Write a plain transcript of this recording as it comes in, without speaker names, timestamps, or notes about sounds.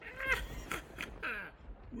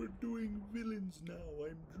We're doing villains now.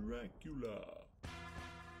 I'm Dracula.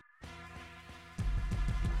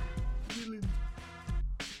 Villains.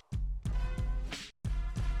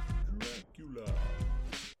 Dracula.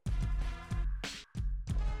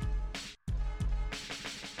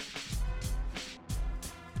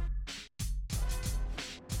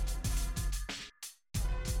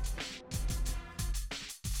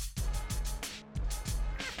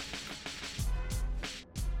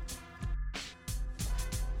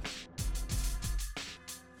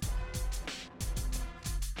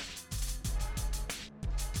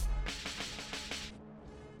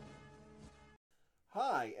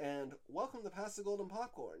 Hi, and welcome to Past the Golden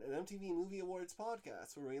Popcorn, an MTV Movie Awards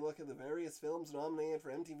podcast where we look at the various films nominated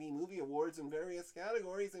for MTV Movie Awards in various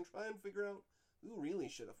categories and try and figure out who really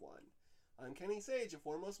should have won. I'm Kenny Sage, a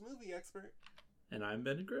foremost movie expert. And I'm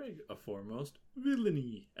Ben Gregg, a foremost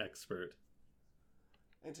villainy expert.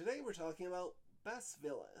 And today we're talking about Best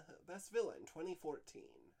Villain 2014.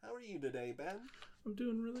 How are you today, Ben? I'm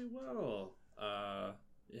doing really well.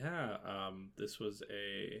 This was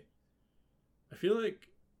I feel like,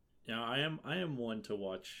 I am one to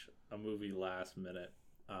watch a movie last minute,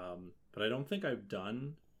 but I don't think I've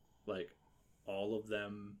done like all of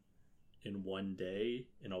them in one day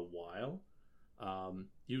in a while.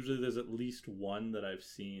 Usually there's at least one that I've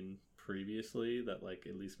seen previously that like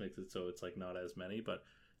at least makes it so it's like not as many, but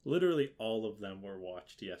literally all of them were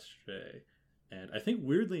watched yesterday. And I think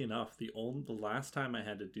weirdly enough, the last time I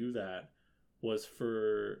had to do that was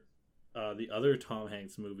for the other Tom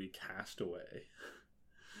Hanks movie, Castaway.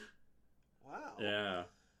 Wow. Yeah,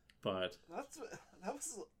 but that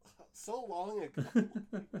was so long ago.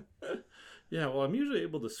 yeah, well, I'm usually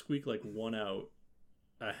able to squeak like one out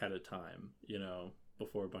ahead of time,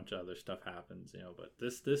 before a bunch of other stuff happens, but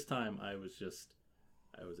this time I was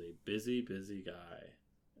a busy guy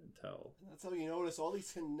until... That's how you notice all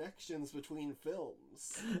these connections between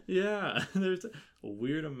films. Yeah, there's a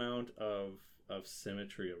weird amount of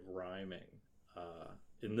symmetry, of rhyming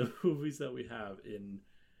in the movies that we have in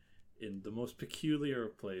the most peculiar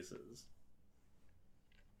of places.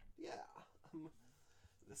 Yeah.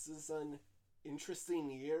 This is an interesting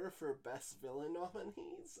year for Best Villain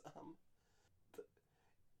nominees.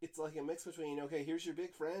 It's like a mix between, okay, here's your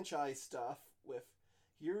big franchise stuff with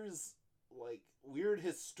here's like weird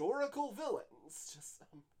historical villains. Just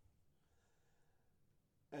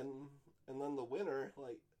and then the winner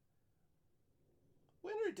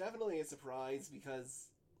definitely a surprise because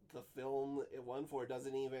the film it won for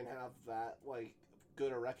doesn't even have that like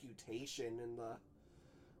good a reputation in the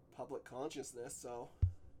public consciousness, so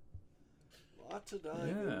a lot to dive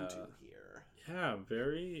into here. Yeah,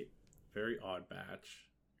 very, very odd batch.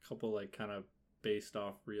 A couple like kind of based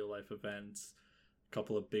off real life events, a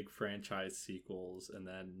couple of big franchise sequels, and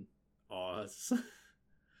then Oz.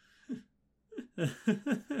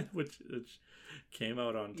 which came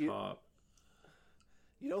out on top.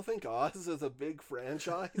 You don't think Oz is a big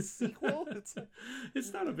franchise sequel?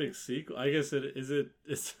 It's not a big sequel. I guess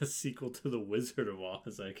it's a sequel to The Wizard of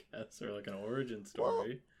Oz, I guess, or like an origin story.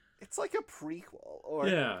 Well, it's like a prequel. Or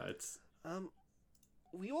yeah, it's...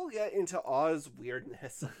 we will get into Oz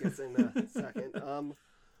weirdness, I guess, in a second.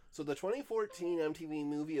 So the 2014 MTV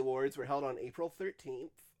Movie Awards were held on April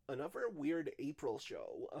 13th. Another weird April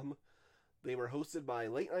show. They were hosted by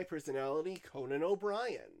late-night personality Conan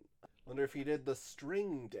O'Brien. Wonder if he did the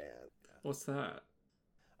string dance. What's that?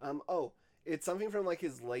 It's something from like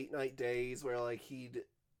his late-night days where like he'd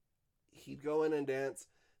go in and dance.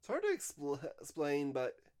 It's hard to explain,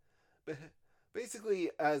 but basically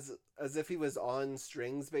as if he was on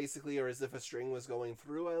strings, basically, or as if a string was going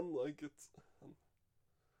through him. Like it's.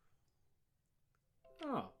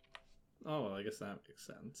 Oh, well, I guess that makes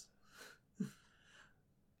sense.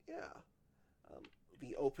 Yeah.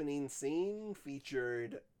 The opening scene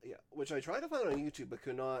featured, which I tried to find on YouTube but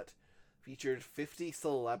could not, featured 50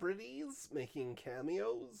 celebrities making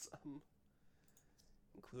cameos,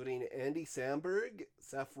 including Andy Samberg,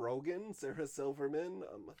 Seth Rogen, Sarah Silverman,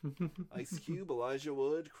 Ice Cube, Elijah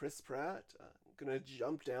Wood, Chris Pratt. I'm going to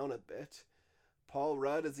jump down a bit. Paul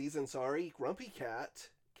Rudd, Aziz Ansari, Grumpy Cat,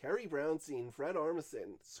 Carrie Brownstein, Fred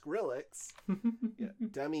Armisen, Skrillex,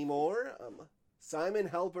 Demi Moore, Simon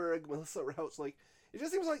Helberg, Melissa Rauch. Like, it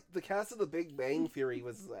just seems like the cast of The Big Bang Theory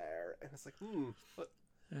was there. And it's like, what?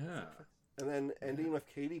 Yeah. And then ending with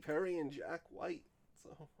Katy Perry and Jack White.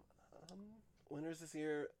 So, winners this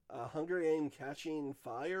year, Hunger Game Catching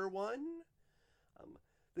Fire won.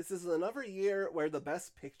 This is another year where the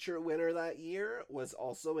Best Picture winner that year was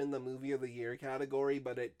also in the Movie of the Year category,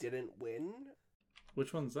 but it didn't win.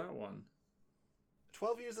 Which one's that one?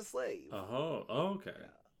 12 Years a Slave. Oh, okay. Yeah.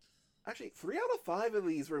 Actually, 3 out of 5 of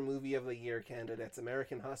these were movie of the year candidates: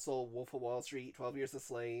 American Hustle, Wolf of Wall Street, 12 Years a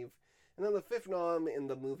Slave. And then the fifth nom in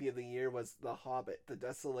the movie of the year was The Hobbit, The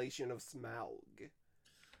Desolation of Smaug,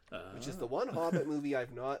 which is the one Hobbit movie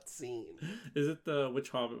I've not seen. Is it which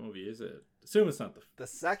Hobbit movie is it? Assume it's not the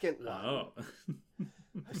second one. Oh.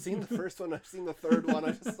 I've seen the first one, I've seen the third one,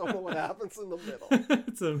 I just don't know what happens in the middle.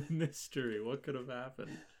 It's a mystery. What could have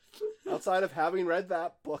happened? Outside of having read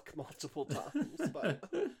that book multiple times, but...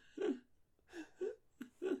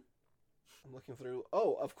 I'm looking through.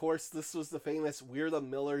 Oh, of course, this was the famous We're the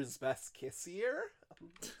Millers' Best Kiss year.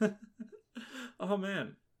 Oh,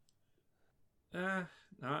 man.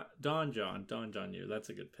 Not Don John year. That's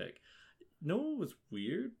a good pick. No, what was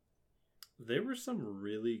weird? There were some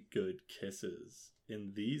really good kisses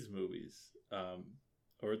in these movies.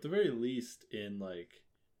 Or at the very least in, like...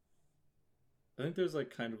 I think there's, like,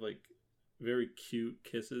 kind of, like, very cute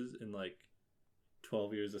kisses in, like,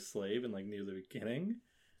 12 Years a Slave and, like, near the beginning.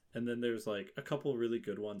 And then there's, like, a couple really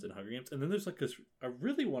good ones in Hunger Games. And then there's, like, a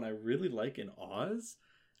really one I really like in Oz.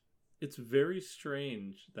 It's very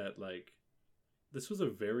strange that, like, this was a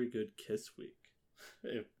very good kiss week,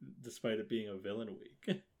 despite it being a villain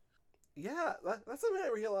week. Yeah, that's something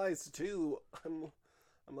I realized, too. I'm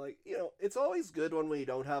like, it's always good when we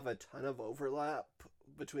don't have a ton of overlap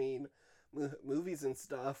between movies and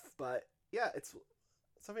stuff. But, yeah, it's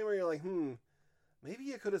something where you're like, maybe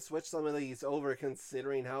you could have switched some of these over,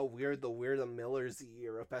 considering how weird the We're the Millers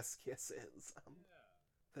year of Best Kiss is.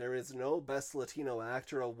 There is no Best Latino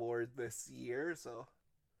Actor award this year, so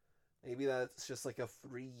maybe that's just like a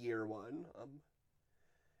 3-year one.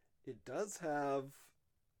 It does have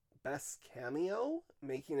Best Cameo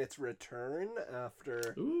making its return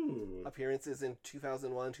after appearances in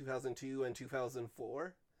 2001, 2002, and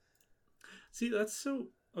 2004. See, that's so...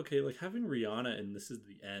 Okay, like having Rihanna in This Is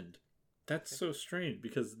the End... That's so strange,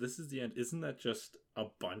 because This Is the End. Isn't that just a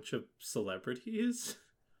bunch of celebrities?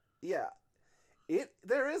 Yeah.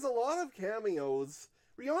 There is a lot of cameos.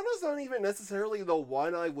 Rihanna's not even necessarily the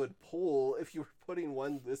one I would pull if you were putting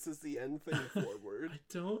one This Is the End thing forward.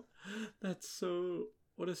 That's so...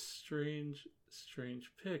 What a strange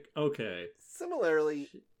pick. Okay. Similarly,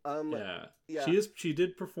 yeah. She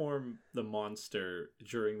did perform The Monster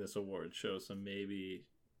during this award show, so maybe...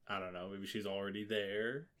 I don't know. Maybe she's already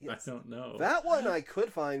there. Yes. I don't know. That one I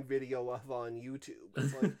could find video of on YouTube.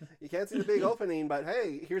 It's like, you can't see the big opening, but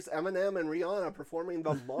hey, here's Eminem and Rihanna performing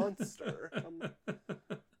The Monster.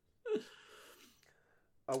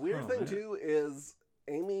 A weird thing, too, is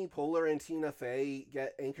Amy Poehler and Tina Fey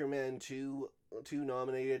get Anchorman 2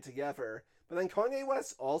 nominated together. But then Kanye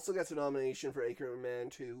West also gets a nomination for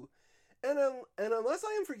Anchorman 2. And unless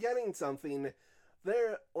I am forgetting something...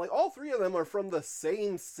 They're, like, all three of them are from the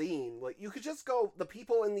same scene. Like, you could just go, the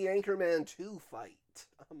people in the Anchorman 2 fight.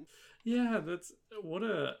 Yeah, that's, what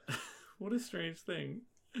a strange thing.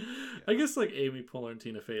 Yeah. I guess, like, Amy Poehler and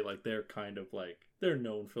Tina Fey, like, they're kind of, like, they're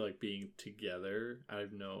known for, like, being together.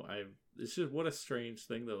 It's just, what a strange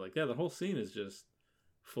thing, though. Like, yeah, the whole scene is just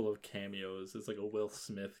full of cameos. It's, like, a Will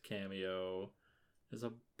Smith cameo. There's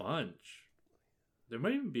a bunch. There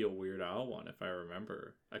might even be a Weird Al one, if I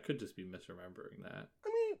remember. I could just be misremembering that. I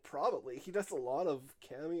mean, probably. He does a lot of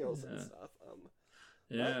cameos and stuff.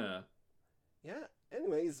 Yeah. Yeah.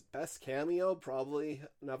 Anyways, Best Cameo, probably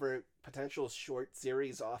another potential short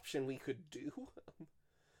series option we could do.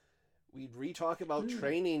 We'd re-talk about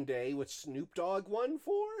Training Day, which Snoop Dogg won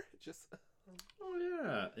for. Oh,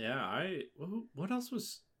 yeah. Yeah, what else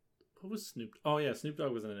was... What was Snoop... Oh, yeah, Snoop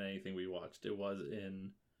Dogg wasn't in anything we watched. It was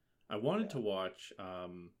in... I wanted to watch,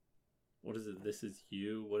 what is it? This Is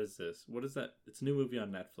You? What is this? What is that? It's a new movie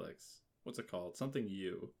on Netflix. What's it called? Something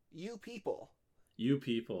You. You People. You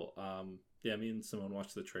People. Yeah, me and Simone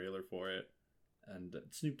watched the trailer for it, and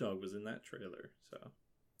Snoop Dogg was in that trailer, so.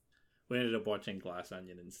 We ended up watching Glass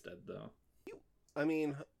Onion instead, though. I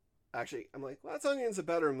mean, actually, I'm like, Glass Onion's a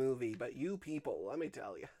better movie, but You People, let me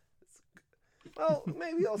tell you. Well,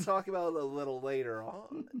 maybe I'll talk about it a little later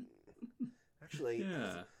on. Actually,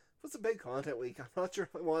 yeah. It's a big content week. I'm not sure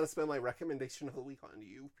if I want to spend my recommendation of the week on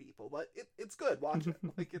You People, but it's good. Watch it.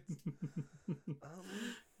 Like, it's...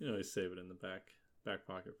 you know, save it in the back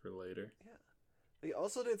pocket for later. Yeah. They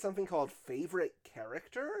also did something called Favorite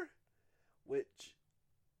Character, which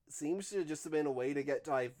seems to just have been a way to get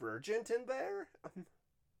Divergent in there.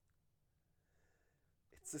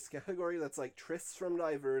 It's this category that's like Tris from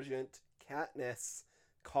Divergent, Katniss,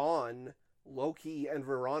 Khan, Loki, and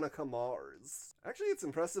Veronica Mars. Actually, it's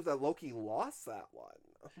impressive that Loki lost that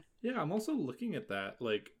one. Yeah, I'm also looking at that.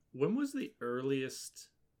 Like, when was the earliest,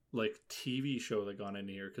 like, TV show that got in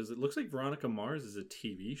here? Because it looks like Veronica Mars is a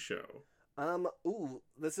TV show.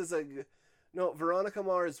 This is no, Veronica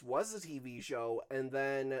Mars was a TV show, and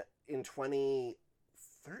then in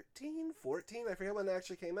 2013, 14, I forget when it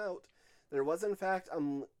actually came out, there was in fact,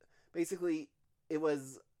 basically, it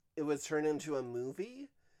was turned into a movie.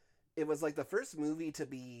 It was like the first movie to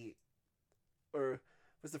be, or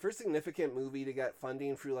was the first significant movie to get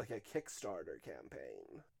funding through like a Kickstarter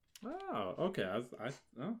campaign. Oh, okay.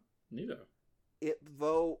 Oh, neato.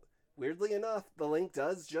 Though, weirdly enough, the link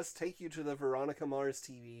does just take you to the Veronica Mars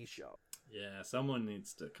TV show. Yeah, someone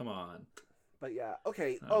needs to, come on. But yeah,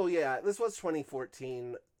 okay. Oh yeah, this was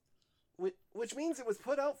 2014, which means it was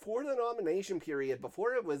put out for the nomination period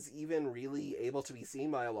before it was even really able to be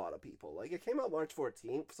seen by a lot of people. Like, it came out March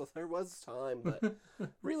 14th, so there was time, but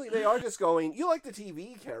really they are just going, you like the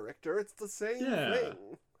TV character, it's the same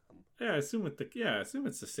thing. Yeah, I assume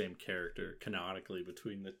it's the same character canonically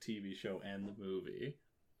between the TV show and the movie.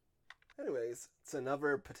 Anyways, it's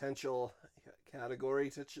another potential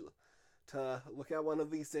category to look at one of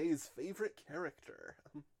these days, favorite character.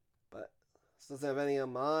 But this doesn't have any of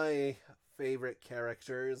my favorite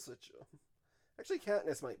characters, which actually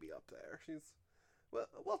Katniss might be up there.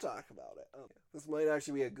 We'll talk about it. This might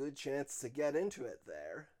actually be a good chance to get into it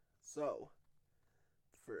there. So,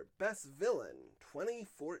 for Best Villain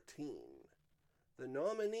 2014, the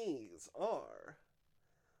nominees are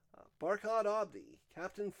Barkhad Abdi,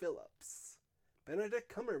 Captain Phillips; Benedict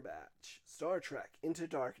Cumberbatch, Star Trek Into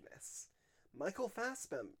Darkness; Michael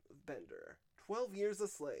Fassbender, 12 Years a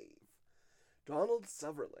Slave; Donald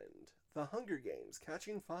Sutherland, The Hunger Games: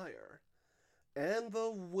 Catching Fire; and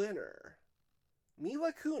the winner,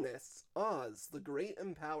 Mila Kunis, Oz the Great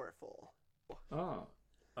and Powerful.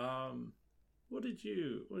 What did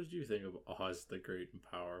you think of Oz the Great and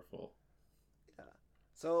Powerful? Yeah.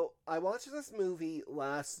 So I watched this movie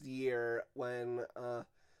last year when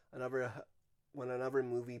another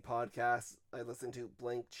movie podcast I listened to,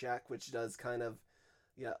 Blank Check, which does kind of,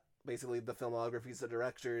 basically the filmographies of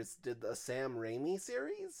directors, did the Sam Raimi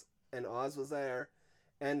series, and Oz was there.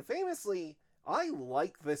 And famously, I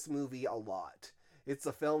like this movie a lot. It's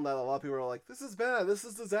a film that a lot of people are like, this is bad, this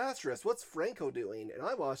is disastrous, what's Franco doing? And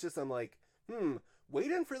I watched this, I'm like,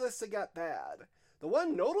 waiting for this to get bad. The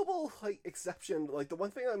one notable, exception, the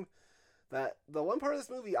one part of this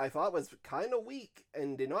movie I thought was kind of weak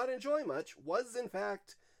and did not enjoy much was, in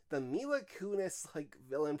fact, the Mila Kunis,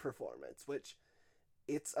 villain performance, which,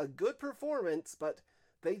 it's a good performance, but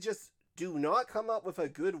they just do not come up with a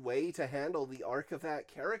good way to handle the arc of that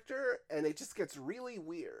character, and it just gets really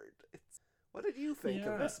weird. What did you think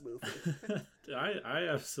of this movie? I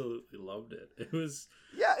absolutely loved it. It was...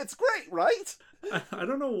 Yeah, it's great, right? I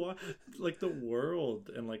don't know why. The world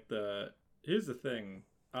and, Here's the thing.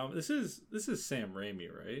 This is Sam Raimi,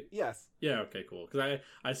 right? Yes. Yeah, okay, cool. Because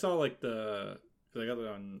I saw, because I got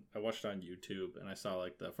it I watched it on YouTube, and I saw,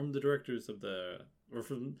 from the directors of it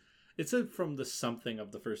said from the something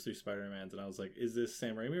of the first three Spider-Mans, and I was like, is this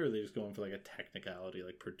Sam Raimi, or are they just going for, a technicality,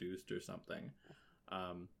 produced or something?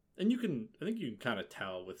 And I think you can kind of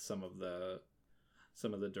tell with some of the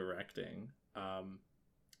directing.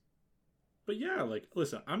 But yeah,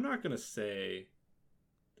 listen, I'm not going to say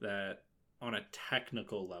that on a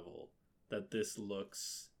technical level that this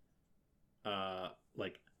looks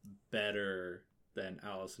better than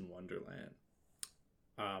Alice in Wonderland.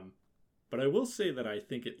 But I will say that I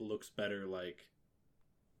think it looks better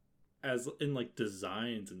as in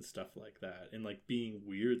designs and stuff like that, and being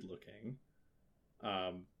weird looking.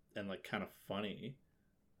 And kind of funny,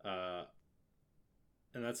 and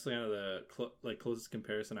that's kind of the closest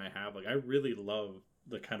comparison I have. I really love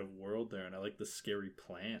the kind of world there, and I like the scary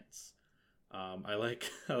plants. I like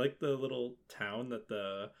the little town that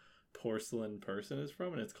the porcelain person is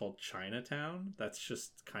from, and it's called Chinatown. That's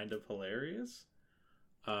just kind of hilarious.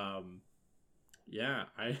 Yeah,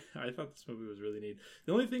 I thought this movie was really neat.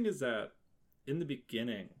 The only thing is that in the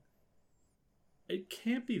beginning, it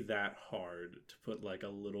can't be that hard to put a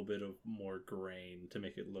little bit of more grain to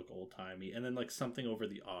make it look old-timey, and then something over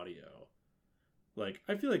the audio.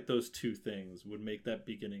 I feel like those two things would make that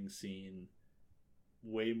beginning scene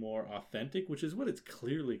way more authentic, which is what it's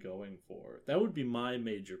clearly going for. That would be my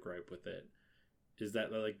major gripe with it, is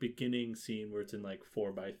that beginning scene where it's in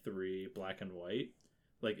 4:3 black and white.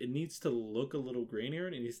 It needs to look a little grainier,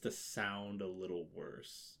 and it needs to sound a little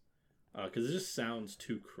worse. Because it just sounds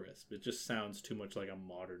too crisp. It just sounds too much like a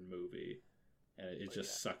modern movie, and it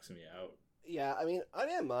just sucks me out. Yeah, I mean, I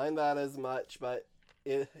didn't mind that as much, but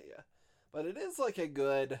it is a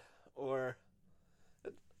good, or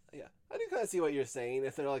I do kind of see what you're saying.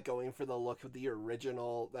 If they're going for the look of the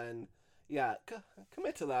original, then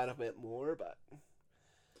commit to that a bit more. But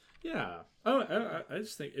yeah, I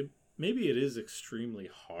just think it maybe it is extremely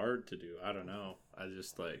hard to do. I don't know. I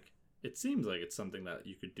just like it seems like it's something that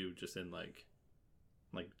you could do just in like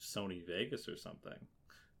Sony Vegas or something.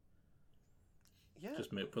 Yeah. Just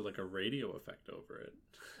put like a radio effect over it.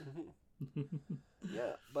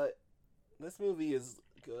 Yeah, but this movie is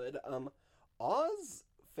good. Oz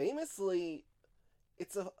famously,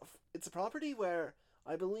 it's a property where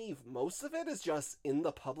I believe most of it is just in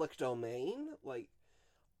the public domain. Like,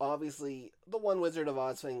 obviously, the one Wizard of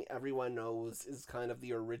Oz thing everyone knows is kind of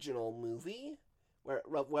the original movie, where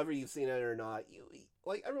whether you've seen it or not, you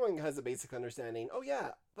like everyone has a basic understanding. Oh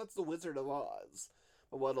yeah, that's the Wizard of Oz.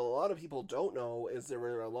 But what a lot of people don't know is there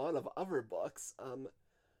were a lot of other books.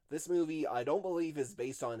 This movie, I don't believe, is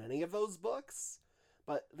based on any of those books,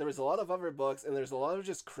 but there was a lot of other books, and there's a lot of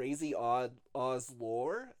just crazy odd Oz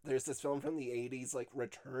lore. There's this film from the 80s, like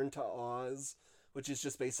Return to Oz, which is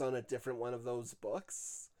just based on a different one of those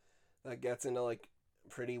books that gets into, like,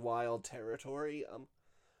 pretty wild territory.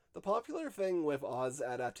 The popular thing with Oz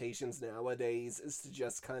adaptations nowadays is to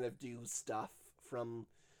just kind of do stuff from...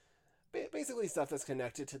 basically stuff that's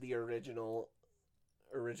connected to the original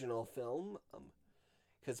film.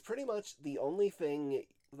 Because pretty much the only thing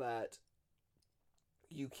that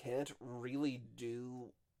you can't really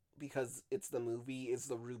do because it's the movie is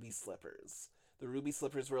the ruby slippers. The ruby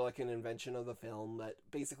slippers were like an invention of the film that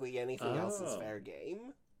basically anything else is fair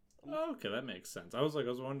game. Okay, that makes sense. I was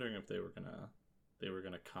wondering if they were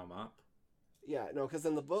gonna come up. Yeah, no, because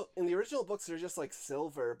in the original books they're just like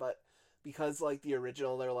silver, but because like the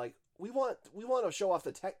original they're like we want to show off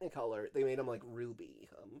the Technicolor, they made them like ruby.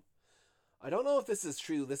 I don't know if this is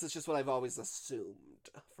true. This is just what I've always assumed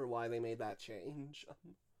for why they made that change.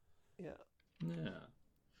 Yeah.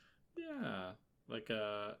 Like,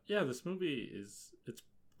 this movie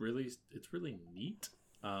it's really neat.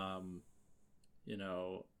 You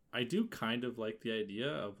know, I do kind of like the idea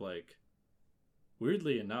of, like,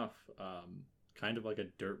 weirdly enough, kind of like a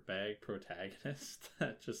dirtbag protagonist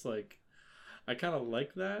that just, like, I kind of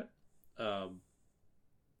like that,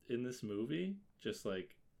 in this movie, just,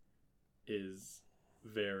 like, is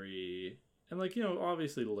very, and like, you know,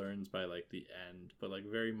 obviously learns by like the end, but like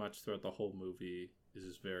very much throughout the whole movie is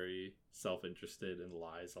just very self-interested and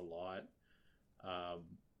lies a lot.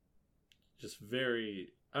 Just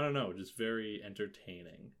very, I don't know, just very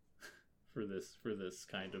entertaining for this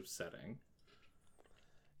kind of setting.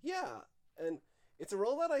 Yeah, and it's a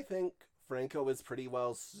role that I think Franco is pretty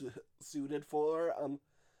well suited for.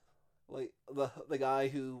 Like the guy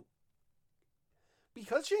who,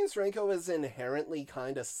 because James Franco is inherently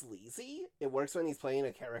kind of sleazy, it works when he's playing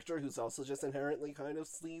a character who's also just inherently kind of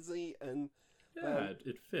sleazy, and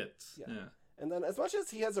it fits. Yeah. And then as much as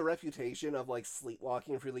he has a reputation of like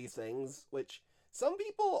sleepwalking through these things, which some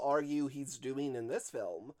people argue he's doing in this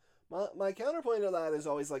film, my counterpoint to that is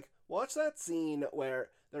always like, watch that scene where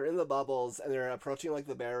they're in the bubbles and they're approaching like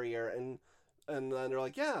the barrier, and then they're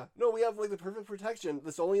like, yeah, no, we have like the perfect protection.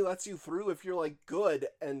 This only lets you through if you're like good,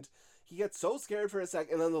 and he gets so scared for a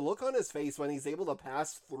sec, and then the look on his face when he's able to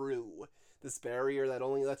pass through this barrier that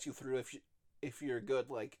only lets you through if you're good,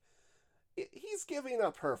 like, he's giving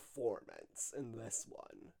a performance in this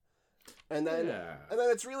one. And then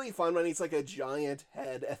it's really fun when he's like a giant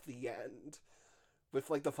head at the end with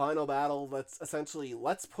like the final battle that's essentially,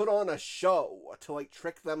 let's put on a show to like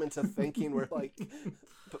trick them into thinking we're like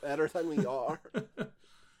better than we are.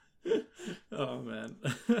 Oh man.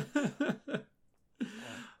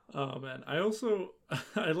 Oh man, I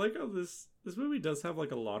like how this movie does have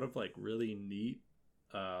like a lot of like really neat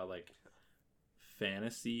like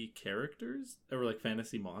fantasy characters, or like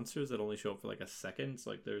fantasy monsters that only show up for like a second. So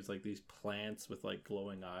like there's like these plants with like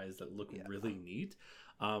glowing eyes that look really neat.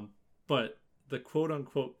 But the quote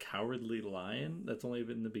unquote cowardly lion that's only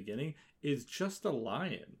in the beginning is just a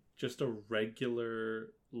lion, just a regular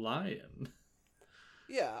lion.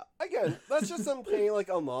 Yeah, again, that's just them paying like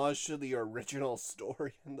homage to the original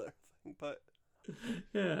story and everything, but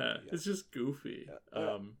yeah, it's just goofy.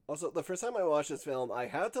 Yeah. Also, the first time I watched this film, I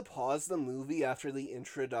had to pause the movie after the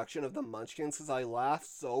introduction of the Munchkins because I laughed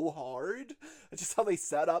so hard. Just how they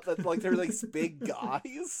set up that like they're like big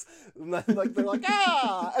guys, and then like they're like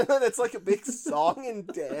ah, and then it's like a big song and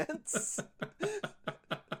dance.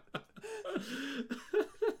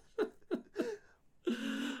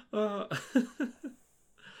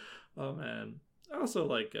 Oh man, I also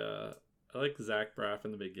like I like Zach Braff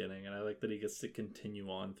in the beginning, and I like that he gets to continue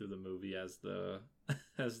on through the movie as the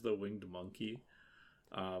winged monkey.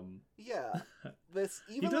 Yeah, this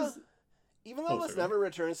even though this never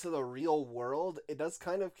returns to the real world, it does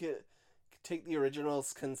kind of take the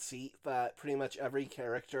original's conceit that pretty much every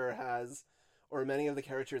character has, or many of the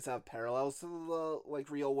characters have parallels to the like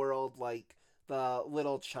real world. Like the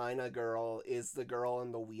little China girl is the girl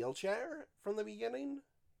in the wheelchair from the beginning.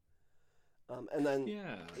 And then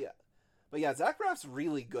yeah, but yeah, Zach Braff's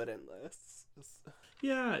really good in this.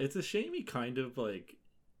 Yeah, it's a shame he kind of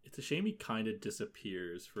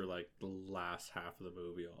disappears for like the last half of the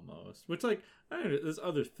movie almost. Which like I don't know, there's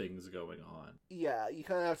other things going on. Yeah, you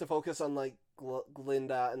kind of have to focus on like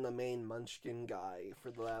Glinda and the main Munchkin guy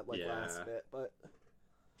for that like last bit, but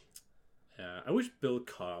yeah, I wish Bill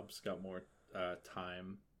Cobbs got more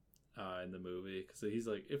time in the movie because he's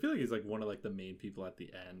like I feel like he's like one of like the main people at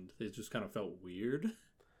the end. It just kind of felt weird.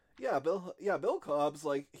 Yeah, Bill Cobbs,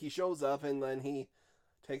 like he shows up and then he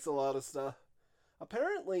takes a lot of stuff.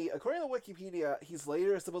 Apparently, according to Wikipedia, he's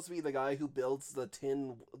later supposed to be the guy who builds the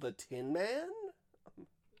Tin Man.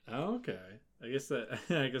 Oh, okay. I guess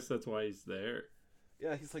that's why he's there.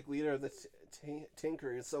 Yeah, he's like leader of the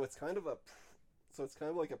Tinkers, so it's kind of like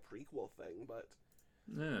a prequel thing, but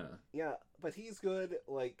yeah, but he's good.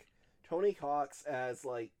 Like Tony Cox as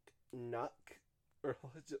like Nuck or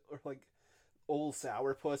like old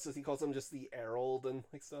sourpuss as he calls him, just the Herald and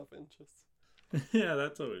like stuff, and just yeah,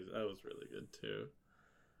 that was really good too.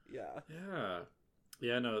 Yeah.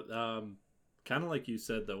 No, kind of like you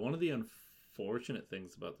said though, one of the unfortunate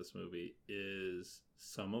things about this movie is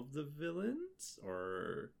some of the villains,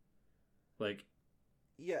 or like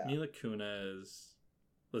Mila Kunis.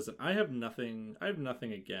 Listen, I have nothing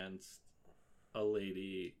against a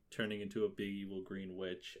lady turning into a big evil green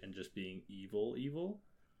witch and just being evil.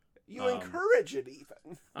 You encourage it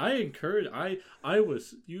even. I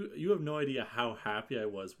was you have no idea how happy I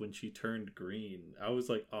was when she turned green. I was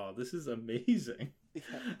like, "Oh, this is amazing."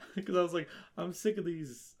 Because I was like, I'm sick of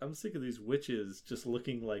these witches just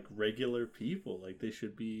looking like regular people. Like they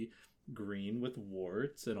should be green with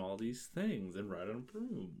warts and all these things and ride on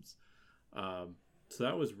brooms. So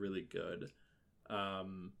that was really good. But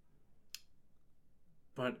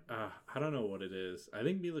I don't know what it is. I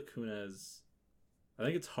think Mila Kunis, I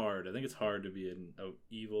think it's hard to be an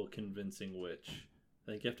evil, convincing witch.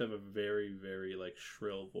 I think you have to have a very, very like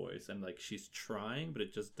shrill voice, and like she's trying, but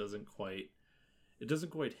it just doesn't quite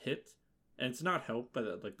hit. And it's not helped by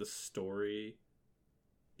that like the story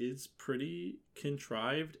is pretty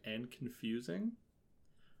contrived and confusing.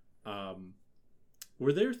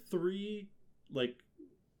 Were there three, like,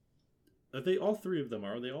 are they all three of them?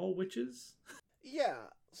 Are they all witches? Yeah,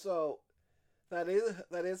 so that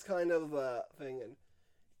is kind of the thing. And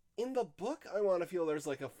in the book, I want to feel there's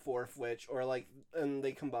like a fourth witch, or like, and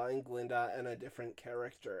they combine Glinda and a different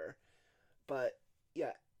character. But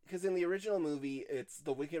yeah, because in the original movie, it's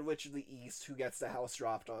the Wicked Witch of the East who gets the house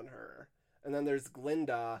dropped on her, and then there's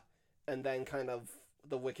Glinda, and then kind of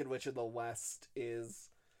the Wicked Witch of the West is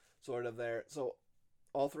sort of there. So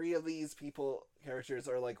all three of these characters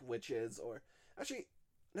are like witches, or actually,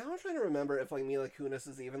 now I'm trying to remember if like Mila Kunis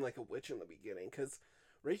is even like a witch in the beginning, because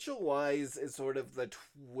Rachel Weisz is sort of the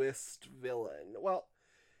twist villain. Well,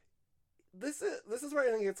 this is where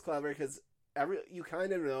I think it's clever, because you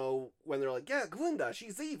kind of know when they're like, yeah, Glinda,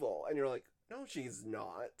 she's evil, and you're like, no, she's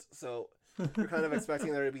not. So you're kind of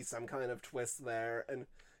expecting there to be some kind of twist there, and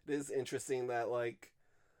it is interesting that like,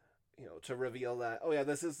 you know, to reveal that, oh yeah,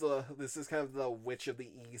 this is kind of the Witch of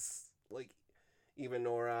the East, like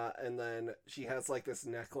Evanora, and then she has like this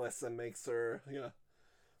necklace that makes her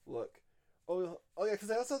look. Oh yeah,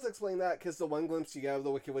 because I also have to explain that, because the one glimpse you get of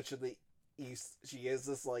the Wicked Witch of the East, she is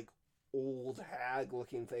this like old hag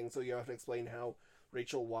looking thing, so you have to explain how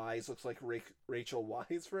Rachel Weisz looks like Rachel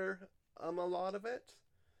Weisz for a lot of it.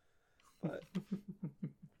 But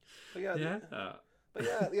yeah. But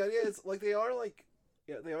yeah, the idea is like they are like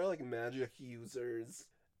magic users,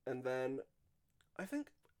 and then I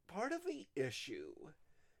think part of the issue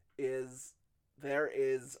is there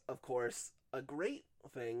is, of course, a great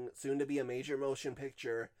thing, soon to be a major motion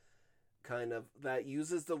picture, kind of, that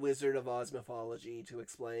uses the Wizard of Oz mythology to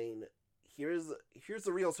explain, here's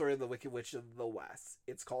the real story of the Wicked Witch of the West.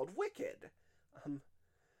 It's called Wicked.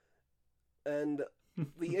 And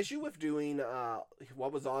the issue with doing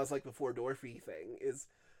what was Oz like before Dorothy thing is,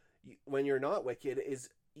 when you're not Wicked, is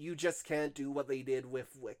you just can't do what they did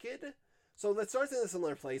with Wicked. So that starts in a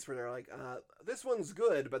similar place where they're like, this one's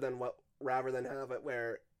good, but then rather than have it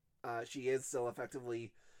where she is still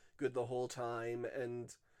effectively good the whole time,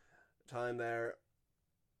 and time there,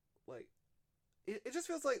 like, it just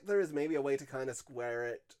feels like there is maybe a way to kind of square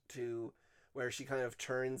it to where she kind of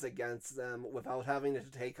turns against them without having to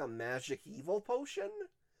take a magic evil potion.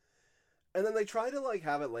 And then they try to like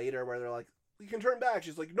have it later where they're like, you can turn back.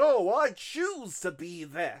 She's like, no, I choose to be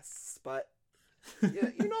this. But yeah,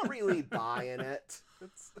 you're not really buying it.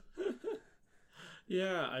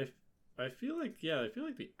 Yeah, I feel like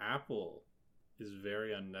the apple is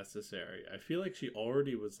very unnecessary. I feel like she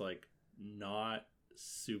already was like not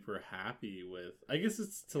super happy with. I guess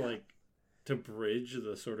it's to like to bridge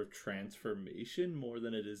the sort of transformation more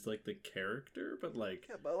than it is like the character, but like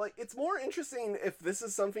Yeah, but like it's more interesting if this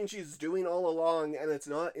is something she's doing all along and it's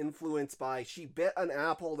not influenced by she bit an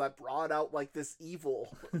apple that brought out like this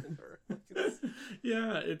evil in her.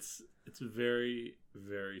 yeah, it's very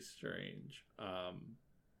very strange.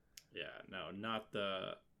 Yeah, no, not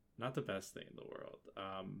the best thing in the world.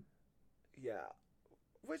 Yeah.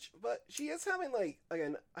 But she is having, like,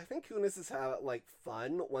 again, I think Kunis is having, like,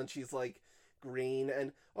 fun when she's, like, green,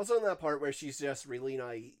 and also in that part where she's just really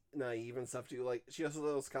naive and stuff, too. Like, she does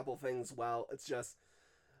those couple things well. It's just,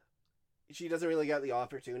 she doesn't really get the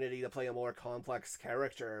opportunity to play a more complex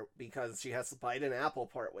character because she has to bite an apple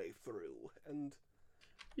partway through, and...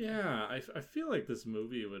 Yeah, I feel like this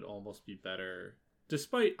movie would almost be better,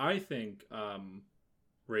 despite, I think,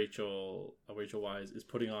 Rachel Weisz is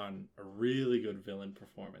putting on a really good villain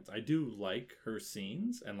performance. I do like her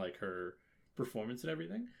scenes and like her performance and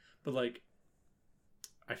everything, but like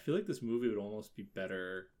I feel like this movie would almost be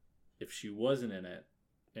better if she wasn't in it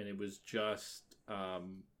and it was just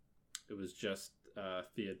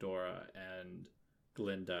Theodora and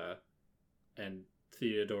Glinda, and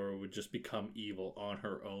Theodora would just become evil on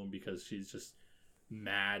her own because she's just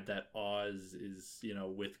mad that Oz is, you know,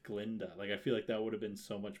 with Glinda. Like I feel like that would have been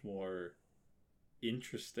so much more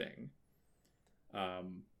interesting. Yeah.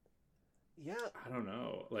 I don't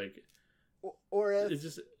know. Like or if it's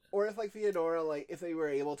just or if like Theodora, like if they were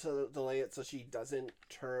able to delay it so she doesn't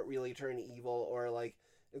really turn evil, or like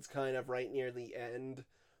it's kind of right near the end.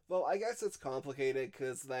 Well, I guess it's complicated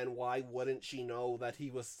because then why wouldn't she know that he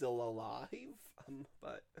was still alive?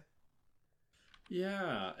 But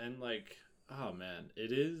yeah, and like oh man,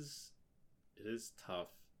 it is tough.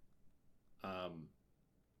 And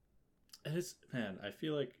it's man, I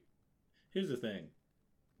feel like here's the thing.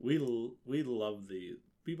 We both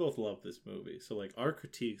love this movie. So like our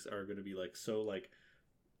critiques are going to be like so like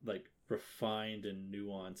refined and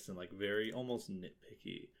nuanced and like very almost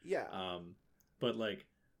nitpicky. yeah. But like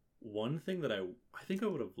one thing that I think I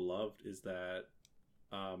would have loved is that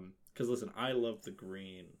because listen, I love the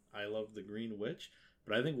green witch,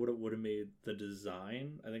 but I think what it would have made the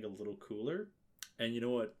design I think a little cooler. And you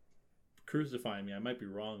know what, crucify me, I might be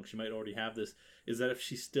wrong, she might already have this, is that if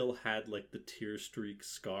she still had like the tear streak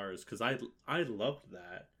scars, because I loved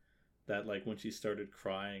that like when she started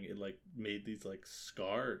crying it like made these like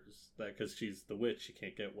scars, that because she's the witch, she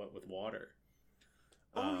can't get wet with water.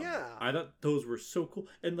 Yeah. I thought those were so cool,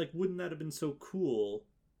 and like wouldn't that have been so cool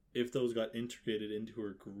if those got integrated into her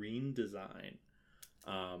green design?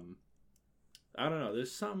 I don't know,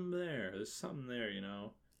 there's something there, you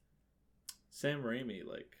know. Sam Raimi,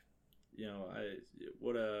 like, you know,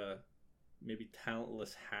 what a maybe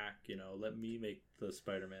talentless hack, you know, let me make the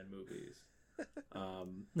Spider-Man movies.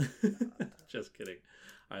 Just kidding.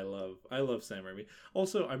 I love Sam Raimi.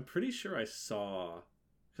 Also, I'm pretty sure I saw,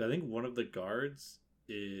 because I think one of the guards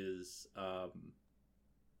is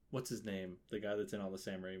what's his name? The guy that's in all the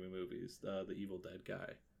Sam Raimi movies, the Evil Dead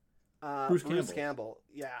guy. Bruce Campbell.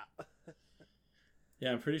 Yeah.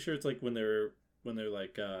 Yeah, I'm pretty sure it's like when they're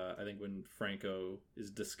like I think when Franco is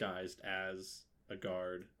disguised as a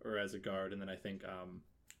guard, and then I think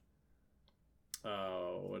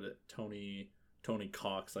Tony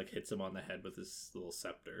Cox like hits him on the head with his little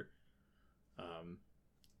scepter.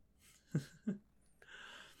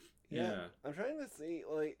 Yeah. I'm trying to see,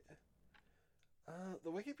 like, the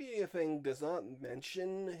Wikipedia thing does not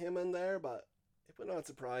mention him in there, but it would not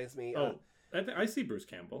surprise me. I see Bruce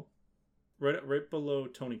Campbell. Right below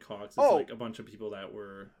Tony Cox is like a bunch of people that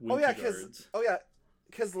were guards.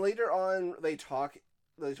 Because later on they talk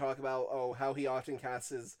about how he often casts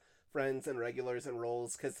his friends and regulars in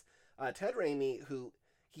roles. Because Ted Raimi,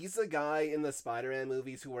 he's the guy in the Spider-Man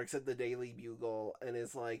movies who works at the Daily Bugle and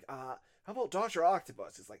is like, how about Dr.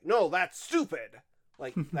 Octopus? He's like, no, that's stupid.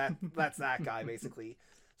 Like that's that guy basically.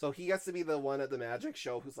 So he gets to be the one at the magic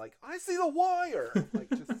show who's like, I see the wire. Like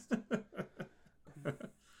just.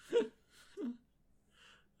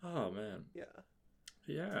 Oh man.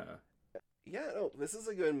 Yeah. No, this is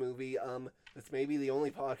a good movie. It's maybe the only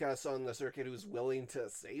podcast on the circuit who's willing to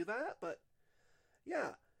say that, but yeah,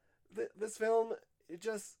 this film, it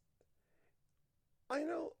just, I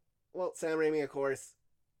know, well, Sam Raimi, of course,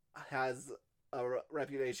 has a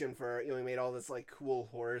reputation for, you know, he made all this like cool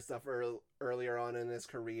horror stuff earlier on in his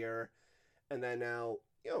career, and then now,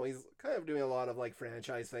 you know, he's kind of doing a lot of like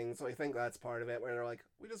franchise things, so I think that's part of it, where they're like,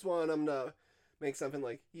 we just want him to make something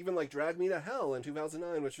like, even like Drag Me to Hell in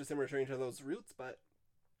 2009, which was him returning to those roots, but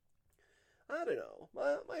I don't know.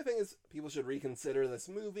 My thing is, people should reconsider this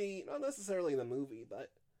movie, not necessarily the movie,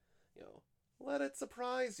 but, you know, let it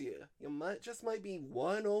surprise you. You might be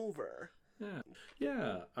won over.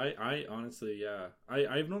 Yeah. I honestly, yeah.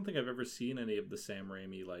 I don't think I've ever seen any of the Sam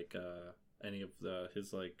Raimi, like, any of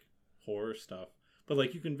his, like, horror stuff. But,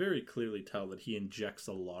 like, you can very clearly tell that he injects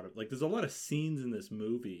a lot of, like, there's a lot of scenes in this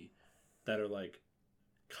movie that are, like,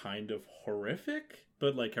 kind of horrific,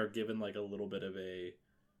 but, like, are given, like, a little bit of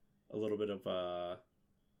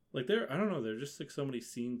like, I don't know, there's just, like, so many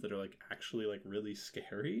scenes that are, like, actually, like, really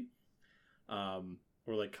scary.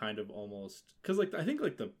 Or, like, kind of almost, because, like, I think,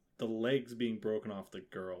 like, the legs being broken off the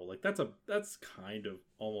girl, like, that's kind of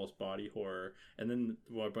almost body horror. And then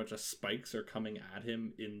a bunch of spikes are coming at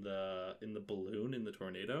him in the balloon in the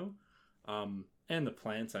tornado, and the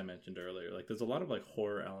plants I mentioned earlier. Like, there's a lot of, like,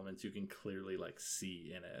 horror elements you can clearly, like,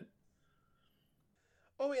 see in it.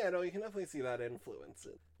 Oh yeah, no, you can definitely see that influence.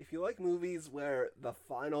 If you like movies where the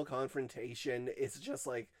final confrontation is just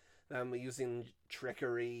like them using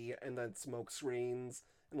trickery and then smoke screens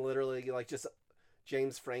and literally like just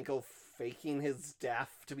James Franco faking his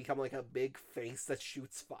death to become like a big face that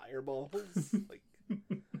shoots fireballs, like.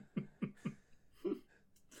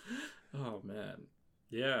 Oh man,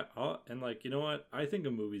 yeah. And like, you know what? I think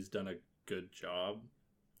a movie's done a good job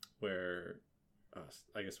where,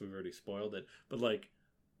 I guess we've already spoiled it, but like,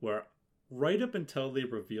 where right up until they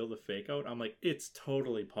reveal the fake out, I'm like, it's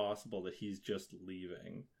totally possible that he's just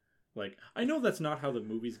leaving. Like, I know that's not how the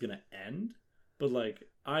movie's gonna end, but like,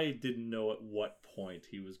 I didn't know at what point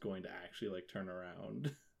he was going to actually like turn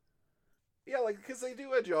around. Yeah, like, because they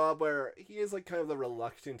do a job where he is like kind of the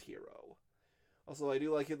reluctant hero. Also, I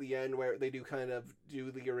do like at the end where they do kind of do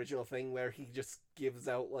the original thing where he just gives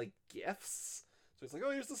out like gifts. So it's like, oh,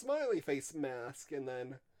 here's the smiley face mask, and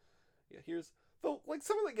then yeah, here's. Though, like,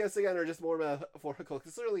 some of the gifts, again, are just more metaphorical,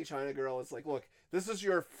 because literally China Girl is like, look, this is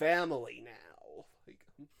your family now. Like,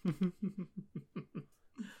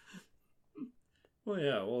 well,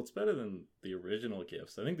 yeah, well, it's better than the original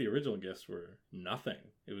gifts. I think the original gifts were nothing.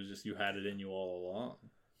 It was just you had it in you all along.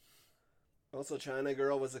 Also, China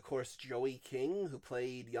Girl was, of course, Joey King, who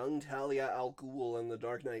played young Talia al Ghul in The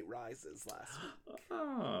Dark Knight Rises last week.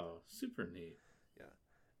 Oh, super neat.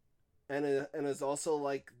 And is also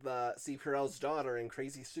like the Steve Carell's daughter in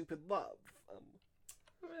Crazy Stupid Love.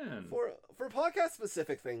 Man. For podcast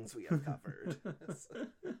specific things we have covered.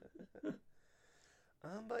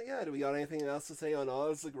 But yeah, do we got anything else to say on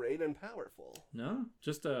Oz the Great and Powerful? No,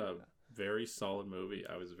 just a very solid movie.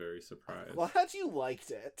 I was very surprised. Glad you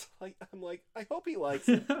liked it. Like, I'm like, I hope he likes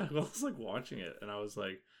it. I was like watching it, and I was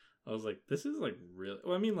like, this is like really.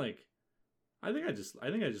 Well, I mean, like, I think I just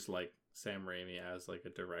like Sam Raimi as like a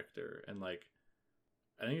director, and like,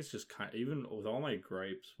 I think it's just kind of, even with all my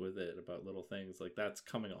gripes with it about little things, like, that's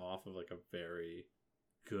coming off of like a very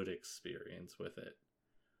good experience with it.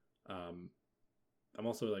 I'm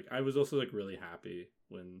also like, I was also like really happy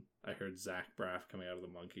when I heard Zach Braff coming out of the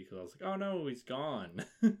monkey, because I was like, oh no, he's gone.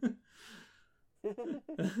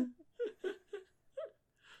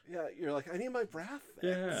 Yeah, you're like, I need my Braff fix.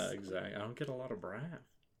 Yeah, exactly. I don't get a lot of Braff.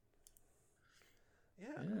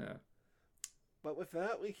 Yeah. But with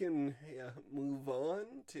that, we can move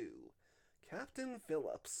on to Captain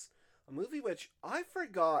Phillips, a movie which I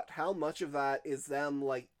forgot how much of that is them,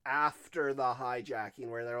 like, after the hijacking,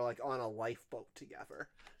 where they're, like, on a lifeboat together.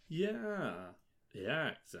 Yeah,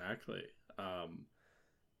 exactly.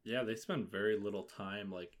 Yeah, they spend very little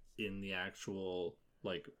time, like, in the actual,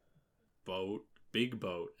 like, boat, big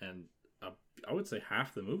boat, and I would say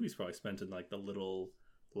half the movie's probably spent in, like, the little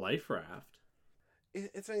life raft.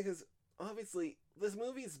 It's funny because obviously this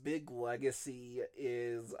movie's big legacy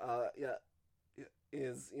is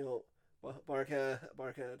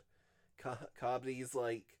Barkhad Cobbdy's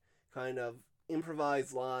like kind of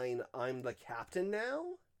improvised line, "I'm the captain now,"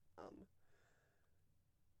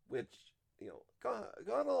 which got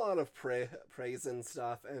a lot of praise and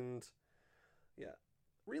stuff, and yeah,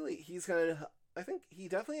 really he's kind of, I think he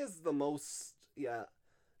definitely is the most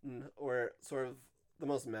or sort of the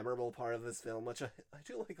most memorable part of this film, which I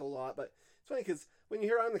do like a lot. But it's funny because when you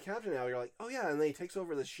hear "I'm the captain now," you're like, oh yeah, and then he takes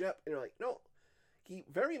over the ship, and you're like, no, he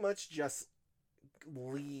very much just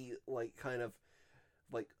kind of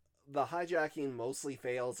like the hijacking mostly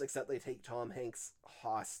fails, except they take Tom Hanks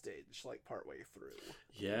hostage like partway through.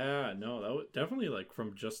 Yeah, no, that was definitely like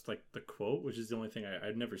from just like the quote, which is the only thing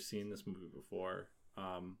I'd never seen this movie before.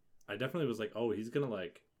 I definitely was like, oh, he's gonna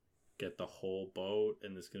like get the whole boat,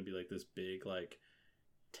 and there's gonna be like this big like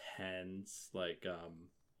tense like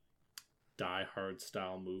Die Hard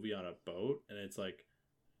style movie on a boat, and it's like,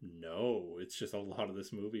 no, it's just a lot of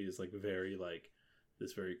this movie is like very like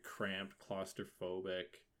this very cramped,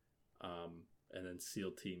 claustrophobic, and then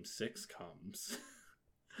SEAL Team 6 comes.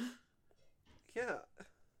 Yeah.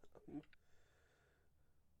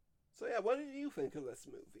 So yeah, what did you think of this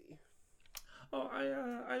movie? Oh,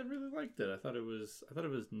 I really liked it. I thought it was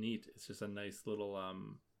neat. It's just a nice little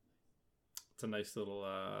it's a nice little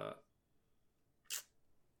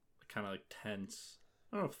kind of like tense.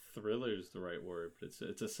 I don't know if thriller is the right word, but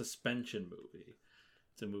it's a suspension movie.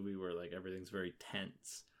 It's a movie where like everything's very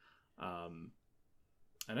tense. And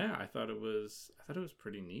yeah, I thought it was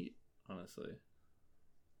pretty neat, honestly.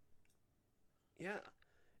 Yeah.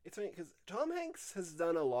 It's funny because Tom Hanks has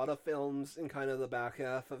done a lot of films in kind of the back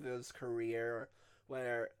half of his career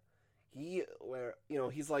where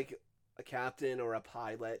he's like a captain or a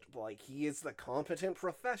pilot, but like he is the competent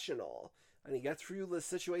professional and he gets through the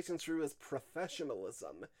situation through his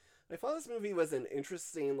professionalism. I thought this movie was an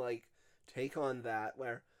interesting like take on that,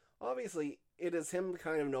 where obviously it is him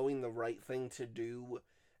kind of knowing the right thing to do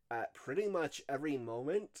at pretty much every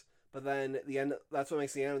moment. But then the end, that's what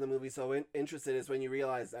makes the end of the movie so interesting, is when you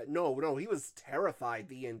realize that no, he was terrified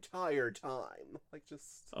the entire time. Like,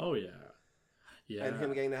 just... Oh, yeah. Yeah. And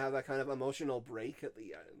him getting to have that kind of emotional break at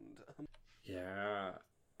the end. Yeah.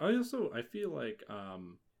 I feel like,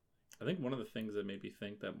 I think one of the things that made me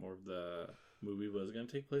think that more of the movie was going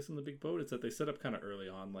to take place in the big boat is that they set up kind of early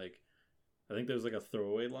on, like, I think there was like a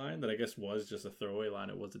throwaway line that I guess was just a throwaway line.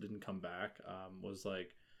 It didn't come back. Was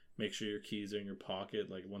like, make sure your keys are in your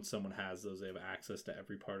pocket. Like once someone has those, they have access to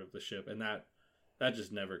every part of the ship. And that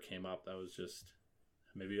just never came up. That was just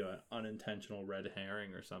maybe an unintentional red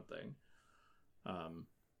herring or something.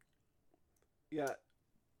 Yeah.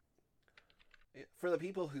 For the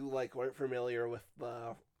people who like weren't familiar with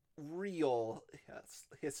the real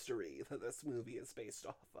history that this movie is based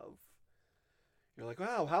off of, you're like,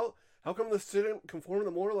 wow, how come this didn't conform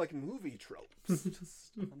to more like movie tropes?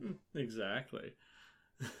 Just, Exactly.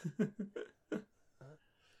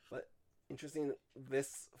 But interesting,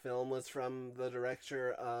 this film was from the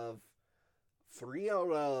director of 3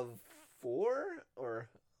 out of 4, or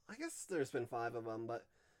I guess there's been 5 of them, but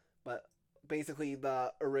basically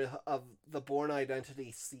of the Bourne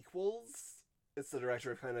Identity sequels. It's the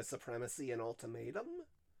director of kind of Supremacy and Ultimatum.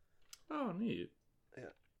 Oh, neat.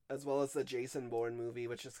 Yeah, as well as the Jason Bourne movie,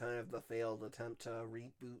 which is kind of the failed attempt to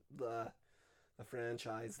reboot the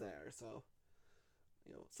franchise there. So,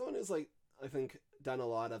 someone who's like, I think, done a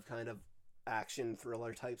lot of kind of action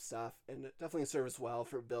thriller type stuff, and it definitely serves well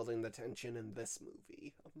for building the tension in this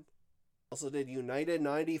movie. Also did United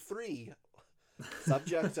 93,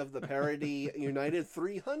 subject of the parody United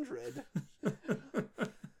 300.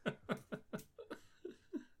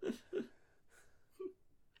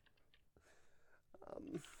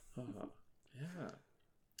 Yeah.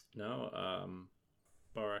 No,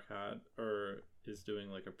 Barakat is doing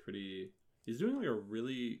like he's doing like a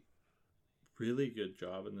really, really good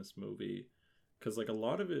job in this movie, because like a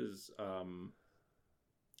lot of his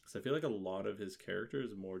because I feel like a lot of his character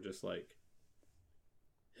is more just like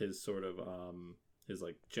his sort of his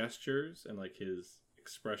like gestures and like his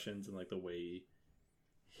expressions and like the way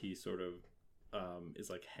he sort of is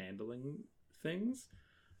like handling things,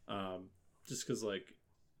 just because like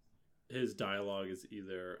his dialogue is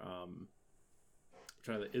either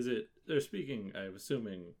they're speaking, I'm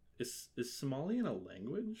assuming, is Somalian a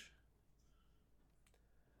language,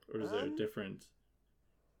 or is there a different?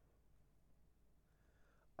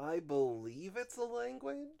 I believe it's a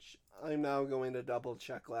language. I'm now going to double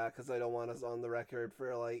check that because I don't want us on the record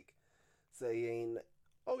for like saying,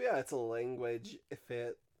 oh yeah, it's a language if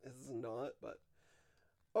it is not. But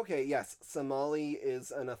okay, yes, Somali is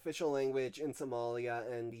an official language in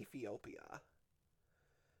Somalia and Ethiopia.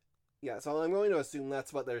 Yeah, so I'm going to assume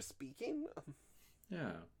that's what they're speaking.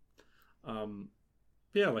 Yeah.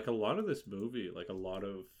 Yeah, like a lot of this movie, like a lot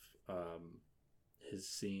of his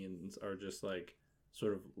scenes are just like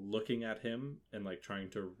sort of looking at him and like trying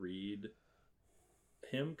to read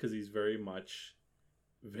him, because he's very,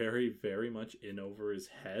 very much in over his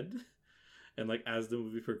head. And like as the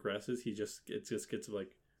movie progresses, it just gets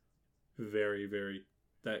like very, very,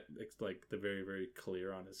 that it's like the very, very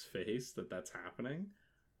clear on his face that that's happening,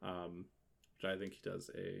 which I think he does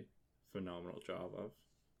a phenomenal job of.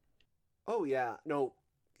 Oh yeah, no,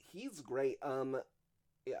 he's great. So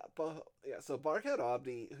Barkhad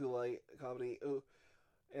Abdi,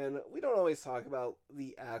 and we don't always talk about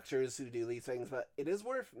the actors who do these things, but it is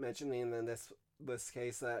worth mentioning in this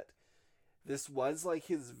case that this was like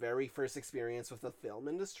his very first experience with the film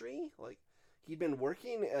industry. Like, he'd been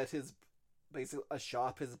working at his basically a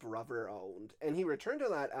shop his brother owned, and he returned to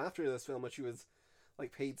that after this film, which he was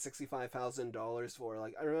like paid $65,000 for.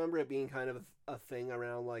 Like I remember it being kind of a thing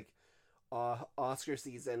around like Oscar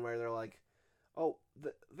season where they're like, oh,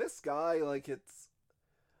 this guy, like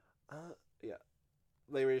yeah,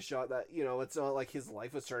 they were shot that, you know, it's not like his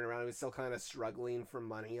life was turning around. He was still kind of struggling for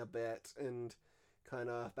money a bit, and kind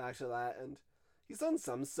of back to that. And he's done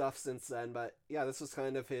some stuff since then, but yeah, this was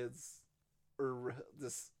kind of his, or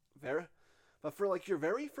this very, but for like your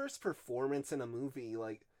very first performance in a movie,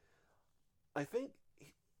 like I think,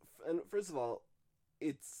 and first of all,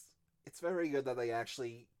 it's very good that they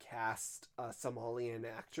actually cast Somalian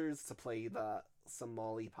actors to play the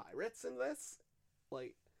Somali pirates in this,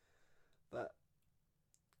 like that.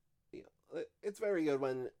 You know, it's very good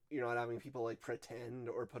when you're not having people like pretend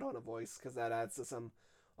or put on a voice, because that adds to some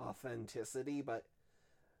authenticity. But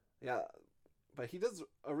yeah, but he does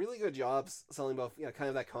a really good job selling both, yeah, kind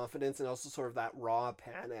of that confidence and also sort of that raw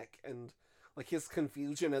panic, and like his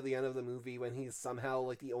confusion at the end of the movie when he's somehow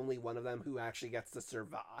like the only one of them who actually gets to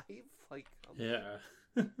survive. Like, yeah.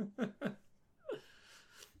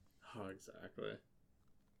 Oh, exactly.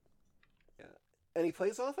 Yeah, and he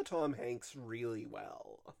plays off of Tom Hanks really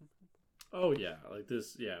well. Oh yeah, like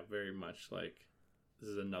this. Yeah, very much like this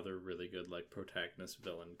is another really good like protagonist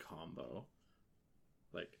villain combo.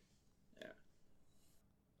 Like, yeah.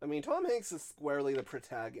 I mean, Tom Hanks is squarely the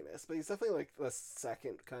protagonist, but he's definitely like the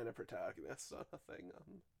second kind of protagonist on a thing.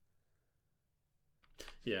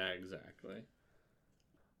 Yeah, exactly.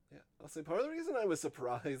 Yeah, I'll say part of the reason I was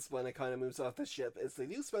surprised when it kind of moves off the ship is they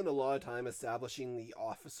do spend a lot of time establishing the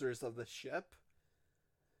officers of the ship.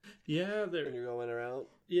 Yeah, they're when you're going around.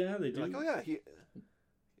 Yeah, they do. Like, oh yeah,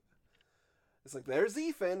 it's like, there's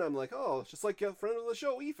Ethan. I'm like, oh, just like a friend of the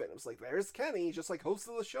show, Ethan. It's like, there's Kenny, just like host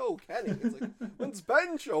of the show, Kenny. It's like, when's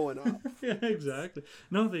Ben showing up? Yeah, exactly.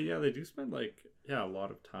 No, they do spend like, yeah, a lot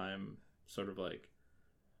of time sort of like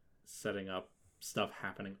setting up stuff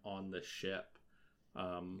happening on the ship,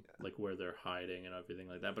 like where they're hiding and everything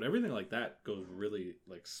like that. But everything like that goes really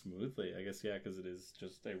like smoothly, I guess. Yeah, because it is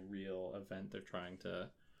just a real event they're trying to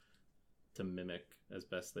mimic as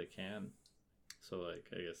best they can. So, like,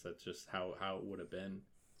 I guess that's just how it would have been.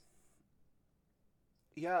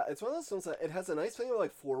 Yeah, it's one of those films that it has a nice feeling of,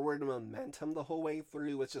 like, forward momentum the whole way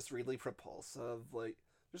through. It's just really propulsive. Like,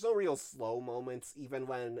 there's no real slow moments, even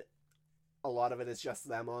when a lot of it is just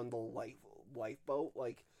them on the lifeboat.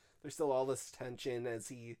 Like, there's still all this tension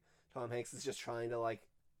as Tom Hanks is just trying to, like,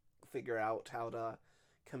 figure out how to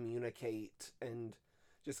communicate and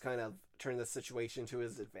just kind of turn the situation to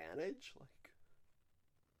his advantage. Like,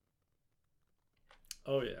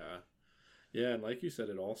 oh yeah, yeah, and like you said,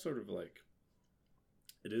 it all sort of like,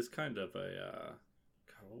 it is kind of a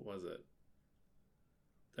God, what was it?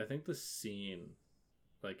 I think the scene,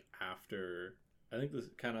 like after, I think this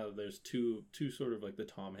kind of, there's two sort of like the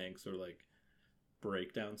Tom Hanks or like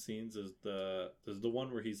breakdown scenes. There's the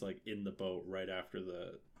one where he's like in the boat right after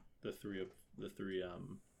the three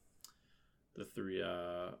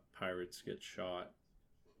pirates get shot,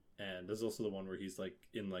 and there's also the one where he's like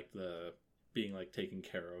in like the being like taken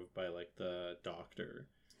care of by like the doctor,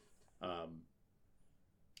 and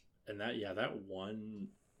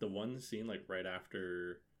the one scene like right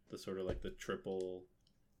after the sort of like the triple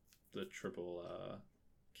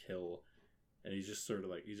kill, and he's just sort of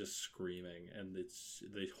like, he's just screaming, and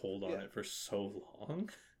they hold on it for so long.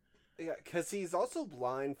 Yeah, because he's also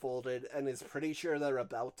blindfolded and is pretty sure they're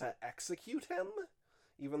about to execute him,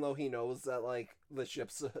 even though he knows that like the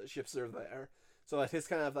ships are there. So at his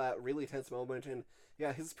kind of that really tense moment, and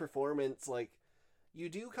yeah, his performance, like, you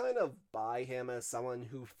do kind of buy him as someone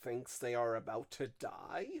who thinks they are about to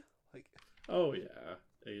die. Like, oh yeah,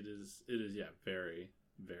 it is yeah, very,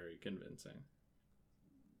 very convincing.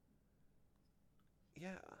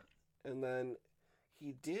 Yeah, and then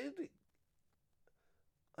he did.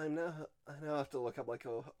 I now have to look up like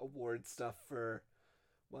award stuff for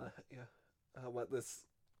what this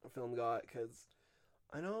film got, because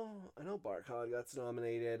I know Barkhad got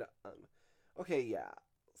nominated. Okay, yeah.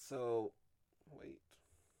 So, wait.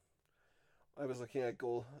 I was looking at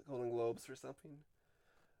Golden Globes for something.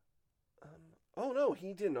 Oh no,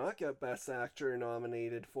 he did not get Best Actor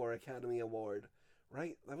nominated for Academy Award.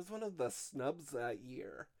 Right, that was one of the snubs that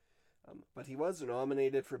year. But he was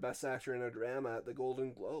nominated for Best Actor in a Drama at the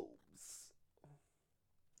Golden Globes.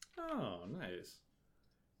 Oh, nice.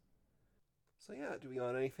 So yeah, do we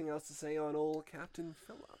got anything else to say on old Captain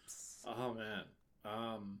Phillips? Oh man,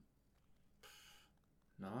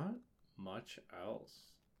 not much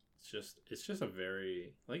else. It's just a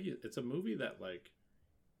very, like, it's a movie that, like,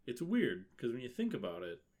 it's weird because when you think about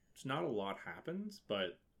it, it's not a lot happens,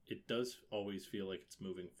 but it does always feel like it's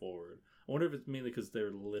moving forward. I wonder if it's mainly because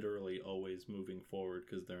they're literally always moving forward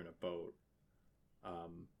because they're in a boat.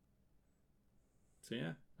 So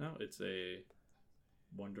yeah, no, it's a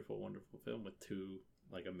wonderful, wonderful film with two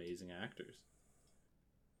like amazing actors.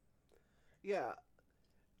 Yeah,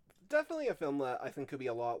 definitely a film that I think could be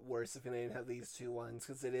a lot worse if it didn't have these two ones,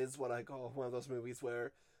 because it is what I call one of those movies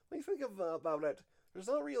where, when you think about it, there's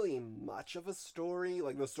not really much of a story.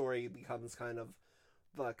 Like, the story becomes kind of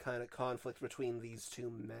the kind of conflict between these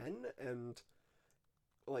two men, and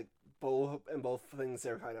like both things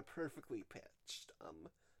are kind of perfectly pitched.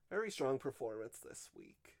 Very strong performance this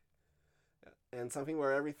week, yeah. And something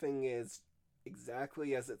where everything is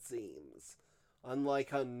exactly as it seems,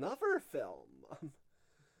 unlike another film.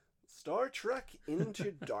 Star Trek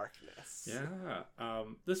Into Darkness. Yeah.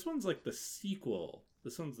 This one's like the sequel.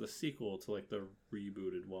 This one's the sequel to like the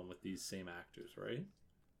rebooted one with these same actors, right?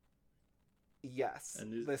 Yes.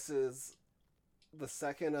 And this is the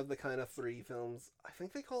second of the kind of 3 films. I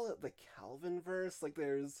think they call it the Calvinverse. Like,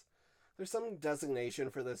 there's some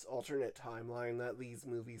designation for this alternate timeline that these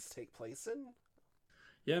movies take place in.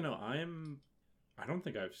 Yeah, no, I don't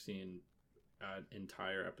think I've seen an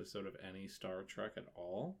entire episode of any Star Trek at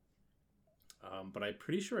all. But I'm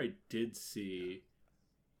pretty sure I did see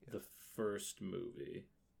the first movie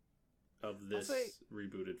of this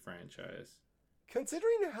rebooted franchise.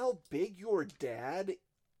 Considering how big your dad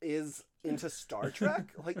is into Star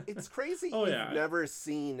Trek, like, it's crazy you've never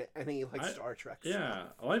seen any Star Trek stuff. Yeah,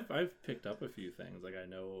 well, I've picked up a few things. Like, I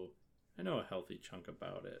know a healthy chunk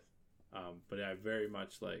about it. But I very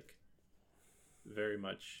much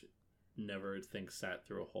never sat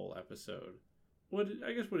through a whole episode. What did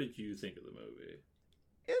you think of the movie?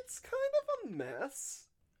 It's kind of a mess.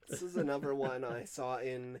 This is another one I saw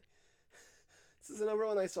in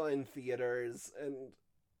theaters, and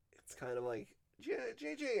it's kind of like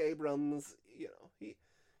J.J. Abrams,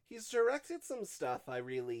 he's directed some stuff I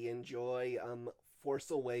really enjoy.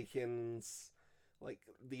 Force Awakens, like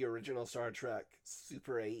the original Star Trek,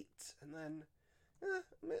 Super 8, and then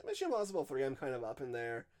Mission Impossible 3, I'm kind of up in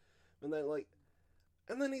there. And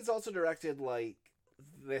then he's also directed like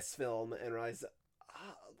this film and Rise.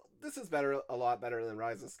 This is a lot better than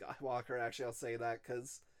Rise of Skywalker. Actually, I'll say that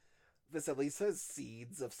because this at least has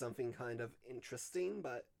seeds of something kind of interesting.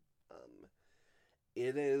 But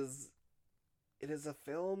it is a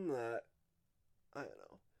film that, I don't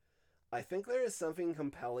know. I think there is something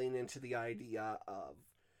compelling into the idea of,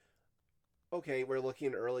 okay, we're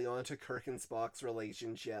looking early on to Kirk and Spock's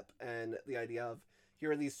relationship, and the idea of,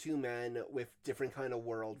 here are these two men with different kind of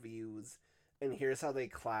worldviews, and here's how they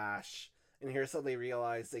clash, and here's how they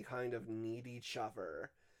realize they kind of need each other,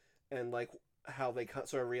 and like how they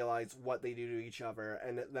sort of realize what they do to each other,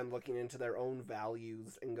 and then looking into their own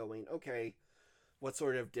values and going, okay, what's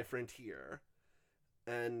sort of different here?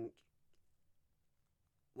 And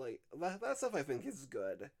like that stuff I think is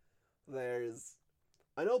good.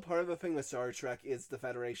 I know part of the thing with Star Trek is the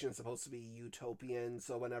Federation is supposed to be utopian,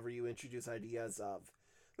 so whenever you introduce ideas of,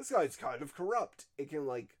 this guy's kind of corrupt, it can,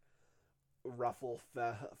 like, ruffle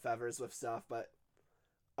feathers with stuff, but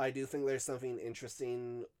I do think there's something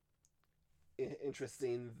interesting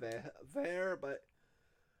there, but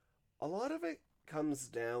a lot of it comes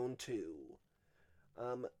down to,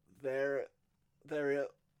 there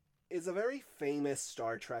is a very famous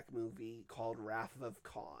Star Trek movie called Wrath of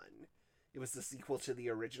Khan. It was the sequel to the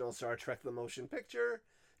original Star Trek the Motion Picture.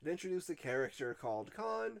 It introduced a character called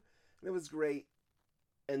Khan, and it was great.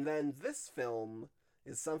 And then this film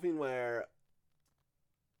is something where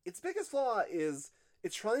its biggest flaw is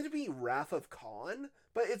it's trying to be Wrath of Khan,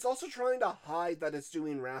 but it's also trying to hide that it's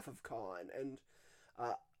doing Wrath of Khan. And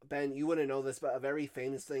Ben, you wouldn't know this, but a very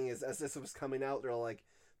famous thing is, as this was coming out, they're like,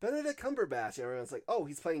 Benedict Cumberbatch. And everyone's like, oh,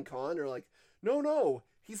 he's playing Khan? They're like, no,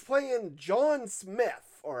 he's playing John Smith.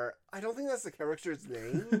 Or, I don't think that's the character's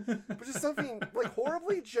name, but just something, like,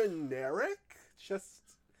 horribly generic.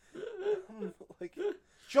 Just, like,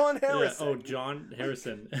 John Harrison. Yeah, John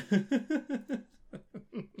Harrison.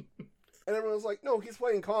 And everyone's like, no, he's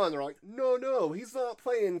playing Khan. They're like, no, he's not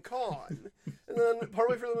playing Khan. And then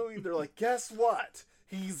partway through the movie, they're like, guess what?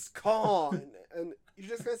 He's Khan. And you're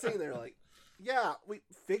just kind of sitting there like, yeah, we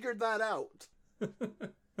figured that out.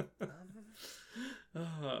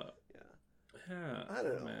 Yeah, I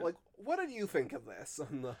don't know. Man. Like, what did you think of this?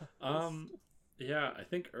 Yeah, I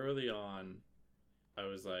think early on, I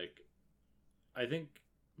was like, I think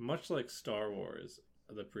much like Star Wars,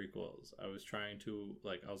 the prequels, I was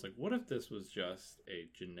like, what if this was just a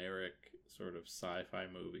generic sort of sci-fi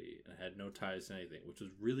movie and had no ties to anything, which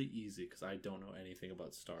was really easy because I don't know anything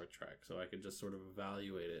about Star Trek, so I could just sort of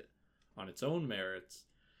evaluate it on its own merits.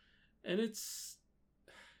 and it's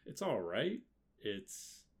all right.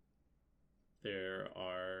 It's There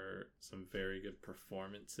are some very good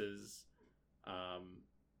performances.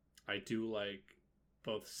 I do like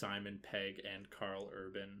both Simon Pegg and Carl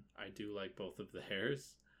Urban. I do like both of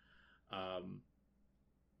theirs. Um,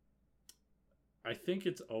 I think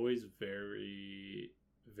it's always very,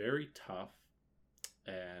 very tough,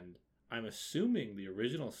 and I'm assuming the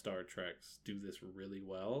original Star Treks do this really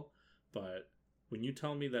well. But when you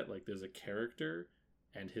tell me that like there's a character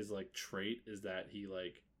and his like trait is that he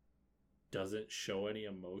like doesn't show any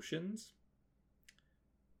emotions,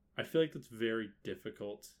 I feel like that's very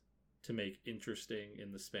difficult to make interesting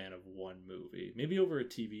in the span of one movie. Maybe over a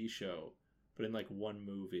TV show, but in like one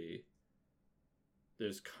movie,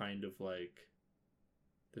 there's kind of like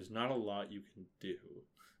there's not a lot you can do.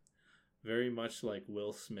 Very much like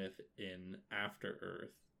Will Smith in After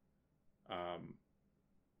Earth.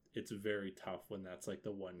 It's very tough when that's like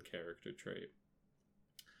the one character trait.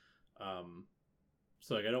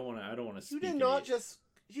 So like I don't want to speak.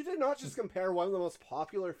 You did not just compare one of the most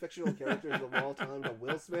popular fictional characters of all time to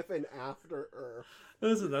Will Smith in After Earth.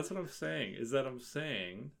 Listen, that's what I'm saying. Is that I'm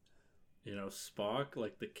saying, Spock,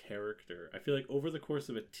 like the character. I feel like over the course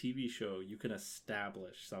of a TV show, you can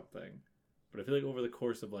establish something, but I feel like over the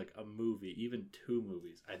course of like a movie, even two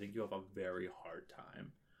movies, I think you have a very hard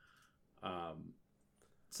time.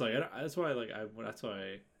 So like,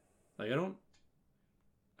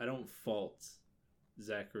 I don't fault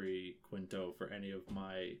Zachary Quinto for any of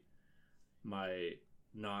my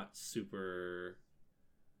not super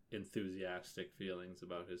enthusiastic feelings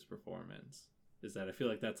about his performance. Is that I feel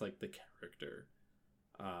like that's like the character,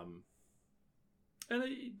 and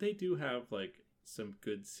they do have like some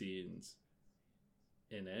good scenes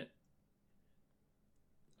in it,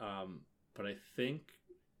 but I think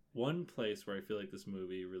one place where I feel like this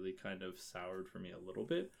movie really kind of soured for me a little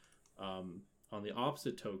bit, on the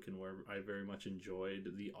opposite token, where I very much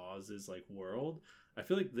enjoyed the Oz's like world, I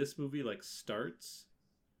feel like this movie like starts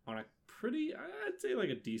on a pretty, I'd say like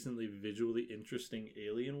a decently visually interesting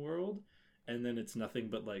alien world, and then it's nothing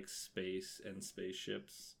but like space and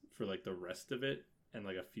spaceships for like the rest of it, and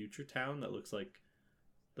like a future town that looks like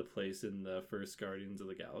the place in the first Guardians of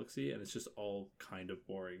the Galaxy, and it's just all kind of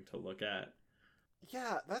boring to look at.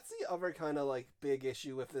 Yeah, that's the other kind of like big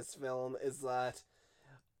issue with this film, is that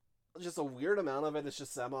just a weird amount of it is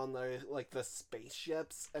just them on the like the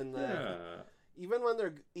spaceships, and then even when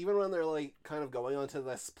they're like kind of going onto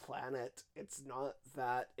this planet, it's not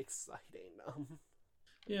that exciting.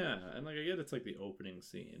 Yeah, and like I get it's like the opening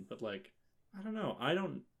scene, but like I don't know. I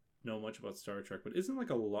don't know much about Star Trek, but isn't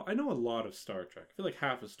like a lot. I know a lot of Star Trek. I feel like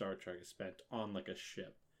half of Star Trek is spent on like a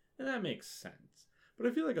ship, and that makes sense. But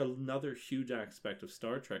I feel like another huge aspect of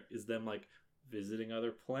Star Trek is them like visiting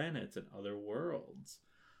other planets and other worlds.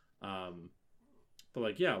 But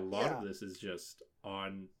like, yeah, a lot of this is just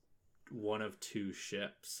on one of two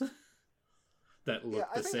ships that look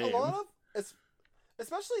the same. A lot of,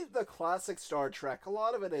 especially the classic Star Trek, a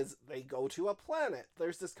lot of it is they go to a planet.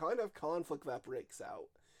 There's this kind of conflict that breaks out.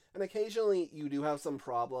 And occasionally you do have some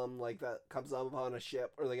problem like that comes up on a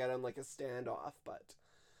ship, or they get in like a standoff, but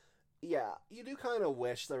yeah, you do kind of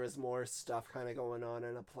wish there was more stuff kind of going on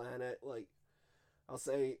in a planet. Like, I'll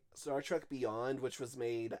say Star Trek Beyond, which was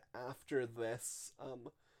made after this,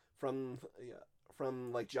 from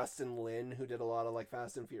like Justin Lin, who did a lot of like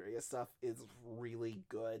Fast and Furious stuff, is really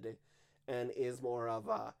good, and is more of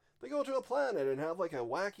a they go to a planet and have like a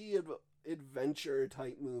wacky adventure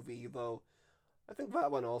type movie. Though I think that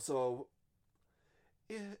one also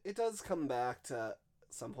it does come back to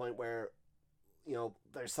some point where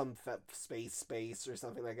there's some space or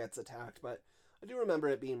something that gets attacked, but I do remember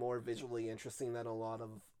it being more visually interesting than a lot of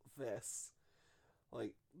this.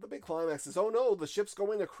 Like, the big climax is, oh no, the ship's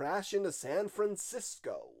going to crash into San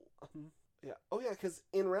Francisco. Yeah. Oh yeah, because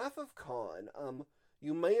in Wrath of Khan,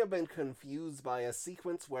 you may have been confused by a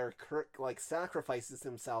sequence where Kirk, like, sacrifices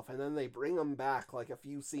himself, and then they bring him back, like, a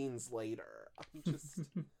few scenes later.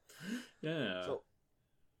 Yeah.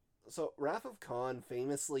 So Wrath of Khan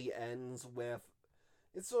famously ends with,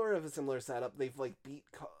 it's sort of a similar setup. They've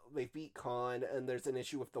beat Khan, and there's an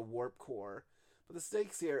issue with the warp core. But the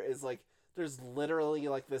stakes here is like there's literally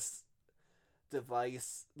like this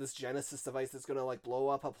device, this Genesis device that's gonna like blow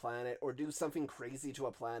up a planet or do something crazy to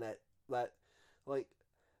a planet that like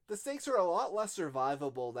the stakes are a lot less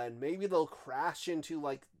survivable than maybe they'll crash into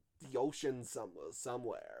like the ocean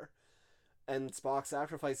somewhere. And Spock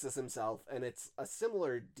sacrifices himself, and it's a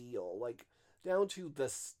similar deal, like down to the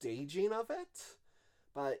staging of it.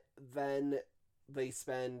 But then they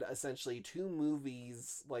spend essentially 2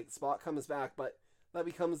 movies, like Spock comes back, but that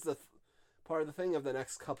becomes the part of the thing of the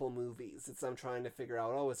next couple movies. It's them trying to figure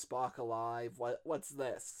out, oh, is Spock alive? What's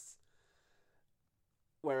this?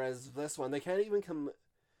 Whereas this one, they can't even come.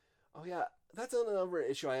 Oh yeah, that's another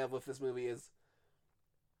issue I have with this movie is,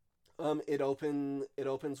 it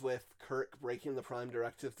opens with Kirk breaking the Prime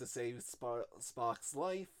Directive to save Spock's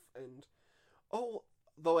life, and oh,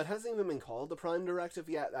 though it hasn't even been called the Prime Directive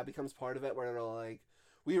yet, that becomes part of it where they're like,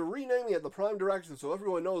 we are renaming it the Prime Directive so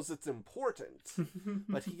everyone knows it's important.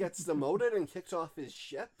 But he gets demoted and kicked off his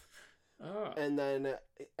ship. Oh. And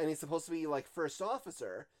he's supposed to be like first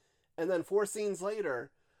officer. And then 4 scenes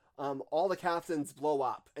later, all the captains blow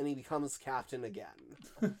up and he becomes captain again.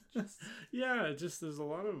 Yeah, just there's a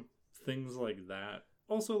lot of things like that.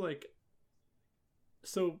 Also, like,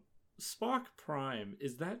 so Spock Prime,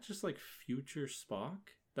 is that just like future Spock?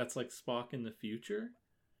 That's like Spock in the future?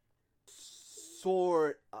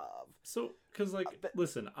 Sort of. So, because, like,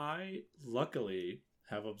 listen, I luckily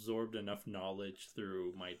have absorbed enough knowledge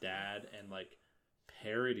through my dad and, like,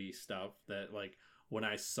 parody stuff that, like, when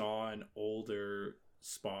I saw an older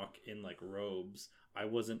Spock in, like, robes, I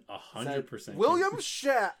wasn't 100% William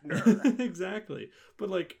Shatner! Exactly. But,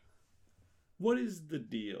 like, what is the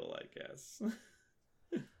deal, I guess?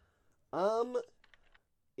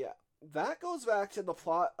 Yeah. That goes back to the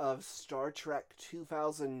plot of Star Trek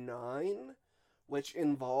 2009, which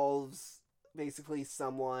involves basically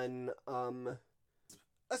someone,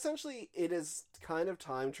 essentially it is kind of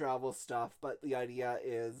time travel stuff, but the idea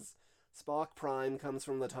is Spock Prime comes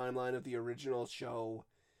from the timeline of the original show,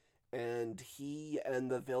 and he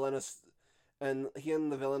and the villain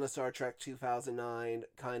of Star Trek 2009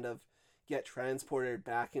 kind of get transported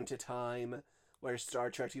back into time, where Star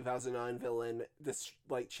Trek 2009 villain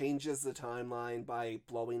changes the timeline by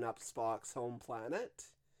blowing up Spock's home planet.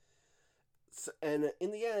 So, and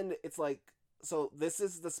in the end, it's like, so this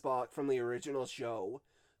is the Spock from the original show,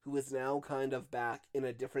 who is now kind of back in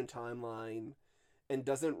a different timeline, and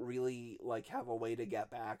doesn't really, like, have a way to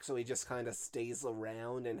get back, so he just kind of stays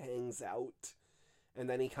around and hangs out. And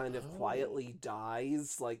then he kind of quietly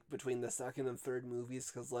dies, like, between the second and third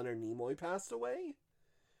movies, because Leonard Nimoy passed away.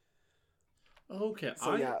 Okay,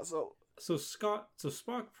 so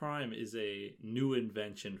Spock Prime is a new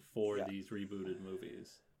invention for these rebooted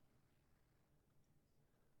movies.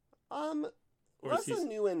 Less a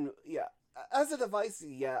new and as a device,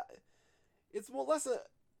 it's more less a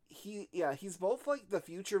he's both like the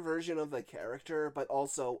future version of the character, but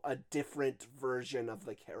also a different version of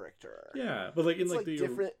the character. Yeah, but like in like the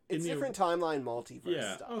different, it's different timeline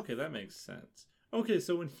multiverse stuff. Okay, that makes sense. Okay,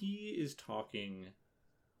 so when he is talking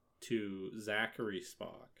to Zachary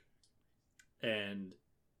Spock, and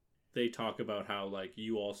they talk about how like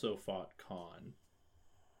you also fought Khan.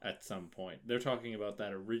 At some point, they're talking about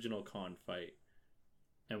that original Khan fight,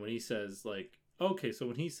 and when he says like, okay, so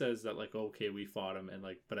when he says that like, okay, we fought him and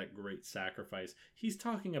like, but at great sacrifice, he's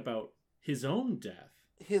talking about his own death.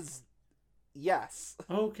 Yes.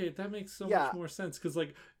 Okay, that makes so much more sense, because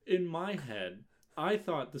like in my head, I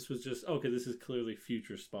thought this was just okay. This is clearly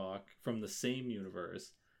future Spock from the same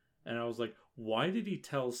universe, and I was like, why did he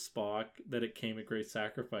tell Spock that it came at great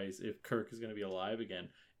sacrifice if Kirk is going to be alive again?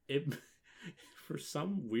 For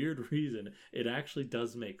some weird reason, it actually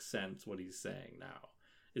does make sense what he's saying now.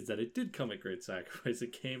 Is that it did come at great sacrifice.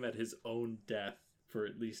 It came at his own death for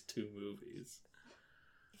at least 2 movies.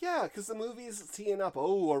 Yeah, because the movie's teeing up,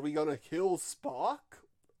 oh, are we going to kill Spock?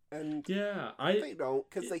 And they don't,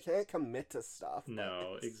 because they can't commit to stuff.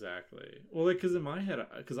 No, exactly. Well, like, because in my head,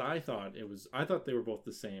 because I thought they were both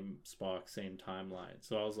the same Spock, same timeline.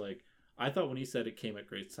 So I was like, I thought when he said it came at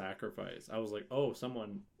great sacrifice, I was like, oh,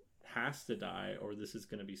 someone has to die or this is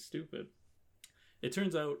going to be stupid. It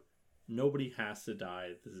turns out nobody has to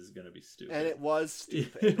die. This is going to be stupid. And it was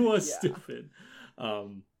stupid. It was stupid.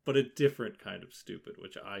 But a different kind of stupid,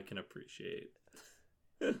 which I can appreciate.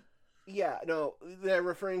 Yeah, no, they're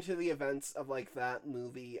referring to the events of, like, that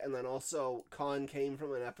movie, and then also Khan came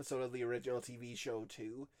from an episode of the original TV show,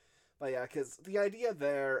 too. But yeah, because the idea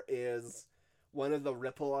there is one of the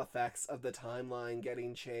ripple effects of the timeline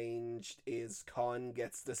getting changed is Khan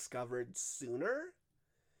gets discovered sooner,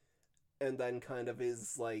 and then kind of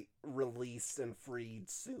is, like, released and freed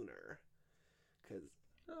sooner.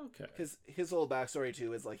 Because his whole backstory,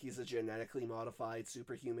 too, is, like, he's a genetically modified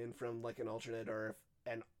superhuman from, like, an alternate Earth,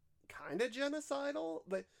 and kind of genocidal.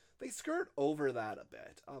 They skirt over that a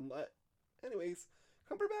bit. But anyways,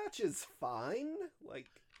 Cumberbatch is fine. Like,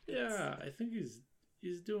 yeah, I think he's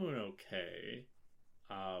doing okay.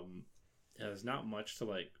 There's not much to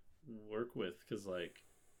like work with because like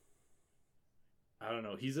I don't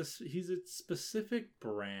know. He's a specific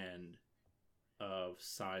brand of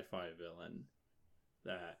sci-fi villain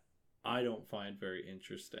that I don't find very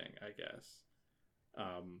interesting, I guess.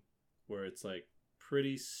 Where it's like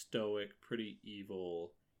pretty stoic, pretty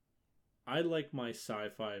evil. I like my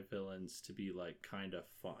sci-fi villains to be like kind of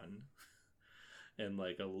fun and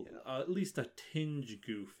like at least a tinge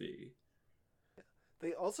goofy.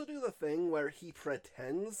 They also do the thing where he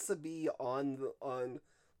pretends to be on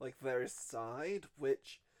like their side,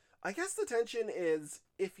 which I guess the tension is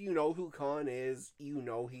if you know who Khan is, you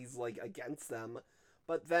know he's like against them,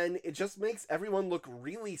 but then it just makes everyone look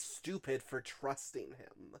really stupid for trusting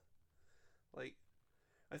him. Like,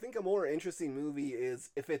 I think a more interesting movie is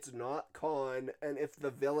if it's not Khan and if the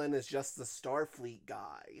villain is just the Starfleet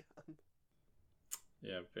guy.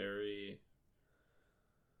 Yeah, very,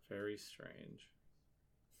 very strange.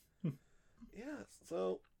 Yeah,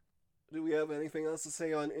 so do we have anything else to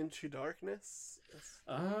say on Into Darkness?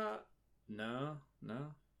 No.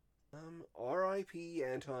 R.I.P.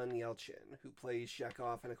 Anton Yelchin, who plays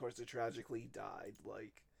Chekhov, and of course, he tragically died.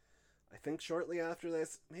 Like, I think shortly after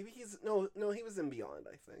this. Maybe he's no, he was in Beyond.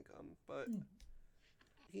 I think. But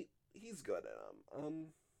he's good at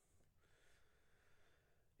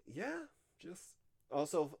Yeah, just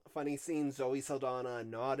also funny seeing Zoe Saldana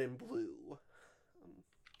not in blue.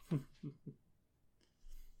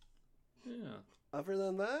 Yeah. Other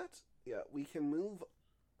than that, yeah, we can move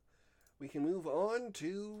on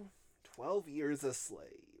to 12 Years a Slave.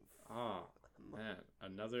 Oh, man.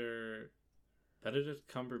 Another... Benedict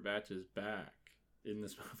Cumberbatch is back in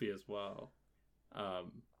this movie as well.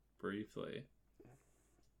 Briefly.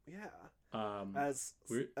 Yeah. As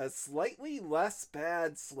a slightly less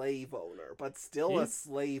bad slave owner, but still a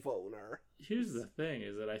slave owner. Here's the thing,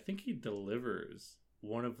 is that I think he delivers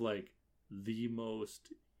one of, like, the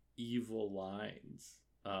most evil lines.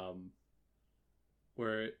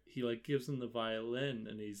 Where he, like, gives him the violin,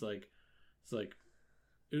 and he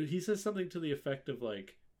says something to the effect of,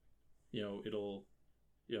 like,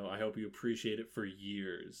 I hope you appreciate it for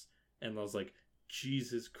years. And I was like,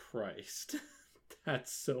 Jesus Christ.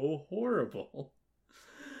 That's so horrible.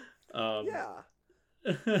 Yeah.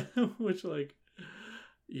 Which, like,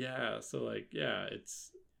 yeah, so, like, yeah,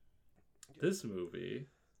 it's this movie.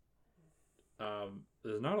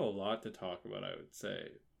 There's not a lot to talk about, I would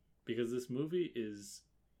say. Because this movie is,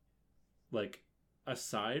 like,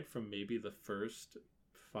 aside from maybe the first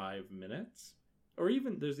 5 minutes, or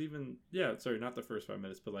even not the first 5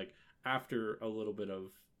 minutes, but like after a little bit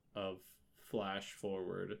of flash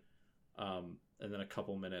forward, and then a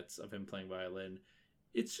couple minutes of him playing violin,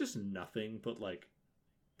 it's just nothing but like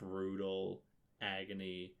brutal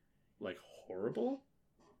agony, like horrible,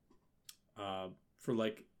 for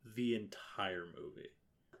like the entire movie.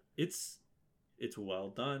 It's well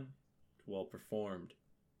done, well performed,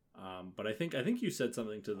 but I think you said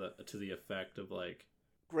something to the effect of like,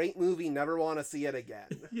 great movie, never want to see it again.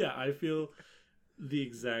 Yeah, I feel the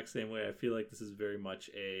exact same way. I feel like this is very much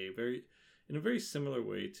in a very similar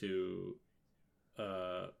way to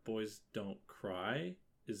Boys Don't Cry,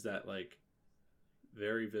 is that like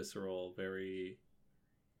very visceral, very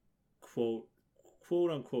quote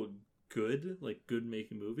unquote good, like good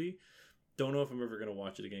making movie. Don't know if I'm ever going to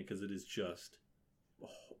watch it again because it is just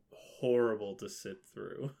horrible to sit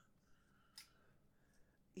through.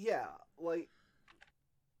 Yeah, like,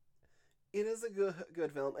 it is a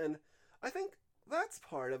good film, and I think that's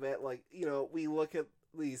part of it. Like, we look at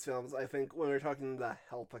these films, I think, when we were talking The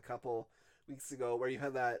Help a couple weeks ago, where you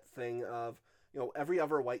had that thing of, every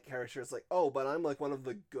other white character is like, oh, but I'm like one of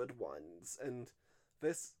the good ones, and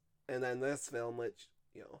then this film, which,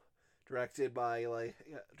 directed by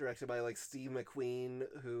Steve McQueen,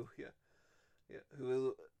 who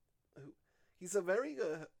he's a very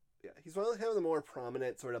good, he's one of the more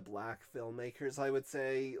prominent sort of black filmmakers, I would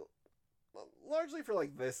say, largely for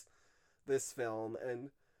like this film,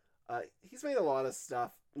 and he's made a lot of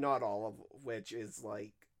stuff, not all of which is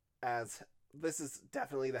like this is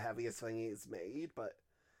definitely the heaviest thing he's made, but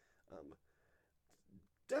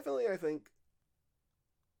definitely I think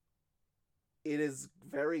it is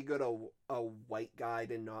very good a white guy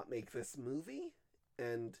to not make this movie,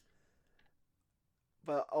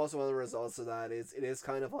 but also one of the results of that is it is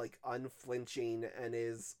kind of like unflinching and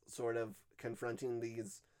is sort of confronting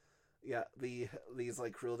these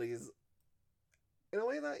like cruelties in a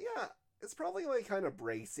way that, it's probably like kind of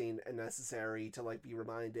bracing and necessary to like be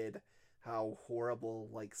reminded how horrible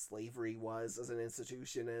like slavery was as an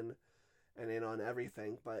institution and in on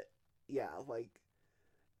everything. But yeah, like,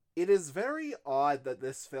 it is very odd that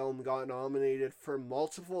this film got nominated for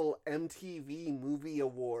multiple MTV Movie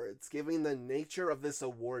Awards, given the nature of this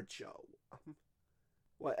award show.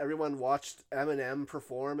 What, everyone watched Eminem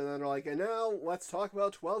perform and then they're like, and now let's talk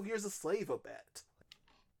about 12 Years a Slave a bit.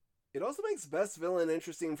 It also makes best villain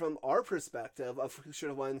interesting from our perspective of who should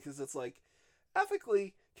have won, because it's like,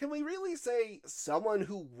 ethically, can we really say someone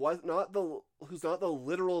who's not the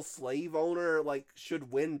literal slave owner like should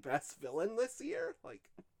win best villain this year? Like,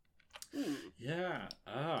 Yeah.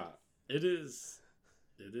 It is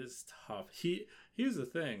tough. Here's the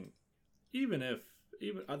thing. Even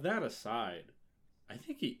that aside, I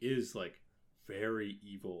think he is like very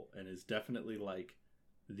evil and is definitely like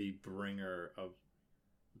the bringer of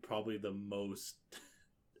probably the most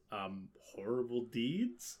horrible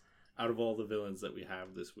deeds out of all the villains that we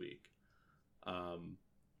have this week.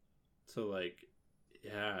 So like,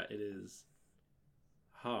 yeah, it is.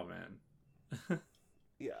 Oh man.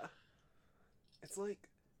 yeah, it's like,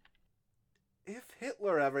 if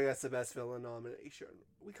Hitler ever gets the best villain nomination,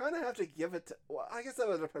 we kind of have to give it to. Well, I guess that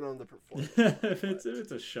would depend on the performance. if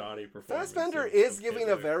it's a shoddy performance, Fassbender is of giving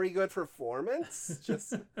Hitler. a very good performance.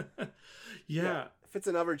 Just yeah. if it's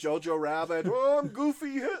another Jojo Rabbit, oh, I'm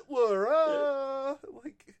Goofy Hitler.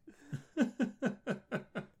 Like.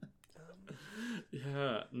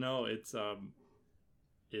 Yeah, no, it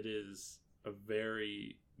is a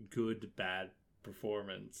very good bad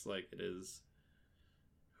performance. Like, it is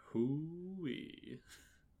hooey.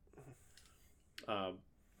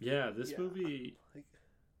 Yeah, this movie, like,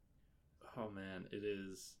 oh man, it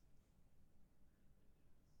is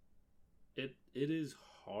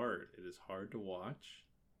hard. It is hard to watch.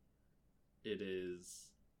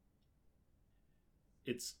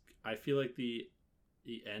 I feel like the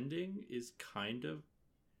ending is kind of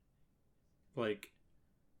like,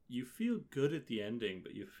 you feel good at the ending,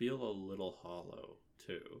 but you feel a little hollow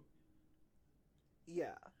too.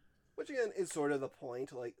 yeah. Which again is sort of the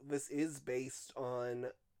point. Like, this is based on,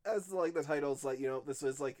 as like the title's like, this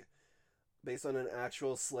was like based on an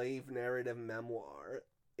actual slave narrative memoir.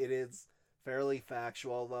 It is fairly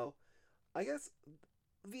factual, though. I guess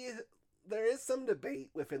there is some debate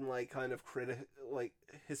within like kind of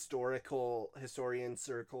historian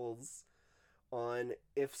circles on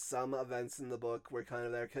if some events in the book were kind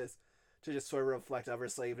of there because to just sort of reflect other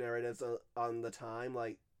slave narratives on the time.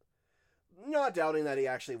 Like, not doubting that he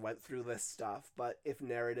actually went through this stuff, but if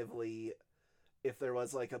narratively, if there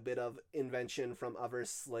was like a bit of invention from other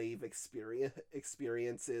slave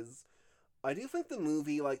experiences, I do think the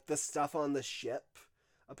movie, like the stuff on the ship,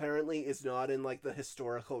 apparently is not in like the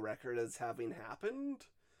historical record as having happened.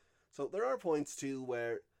 So there are points too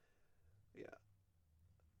where, yeah,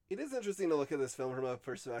 it is interesting to look at this film from a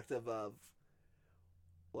perspective of,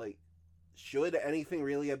 like, should anything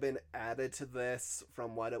really have been added to this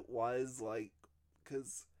from what it was? Like,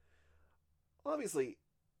 because obviously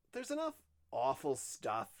there's enough awful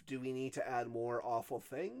stuff. Do we need to add more awful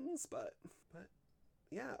things? But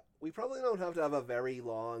yeah, we probably don't have to have a very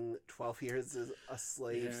long 12 Years as a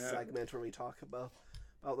Slave segment where we talk about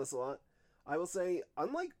this a lot. I will say,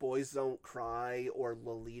 unlike Boys Don't Cry or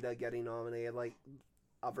Lolita getting nominated, like,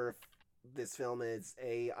 this film is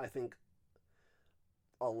I think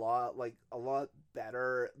a lot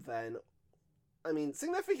better than, I mean,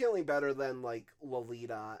 significantly better than like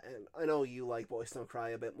Lolita, and I know you like Boys Don't Cry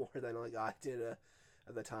a bit more than like I did at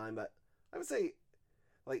the time, but I would say,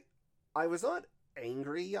 like, I was not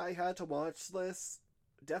angry I had to watch this.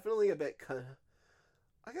 Definitely a bit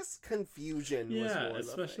I guess confusion was more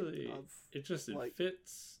especially the thing of, it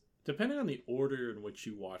fits depending on the order in which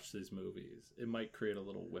you watch these movies. It might create a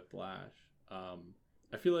little whiplash. I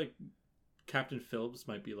feel like Captain Phillips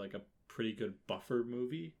might be like a pretty good buffer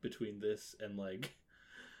movie between this and like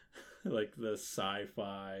like the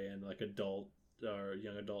sci-fi and like adult or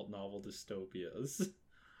young adult novel dystopias.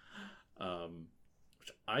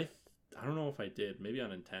 Which I don't know if I did, maybe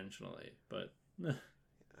unintentionally, but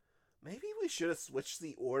maybe we should have switched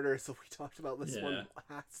the order so we talked about this one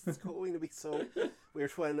last. It's going to be so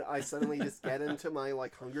weird when I suddenly just get into my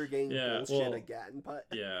like Hunger Games bullshit again. But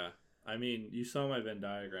yeah, I mean, you saw my Venn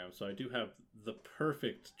diagram, so I do have the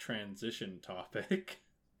perfect transition topic.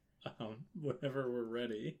 Whenever we're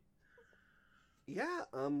ready. Yeah,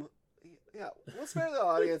 we'll spare the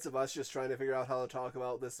audience of us just trying to figure out how to talk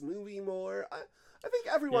about this movie more. I think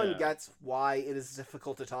everyone gets why it is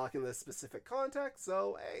difficult to talk in this specific context,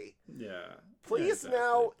 so hey. Yeah. Please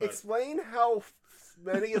now explain how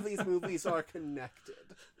many of these movies are connected.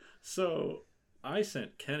 So, I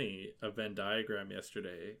sent Kenny a Venn diagram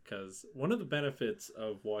yesterday because one of the benefits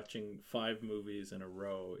of watching 5 movies in a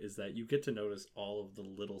row is that you get to notice all of the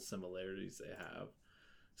little similarities they have.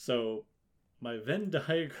 So, my Venn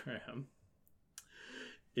diagram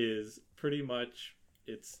is pretty much,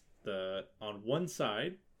 on one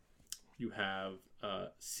side you have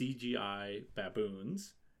CGI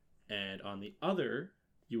baboons, and on the other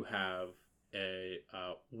you have a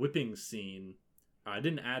whipping scene. I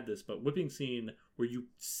didn't add this, but whipping scene where you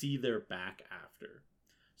see their back after.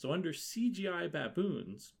 So under CGI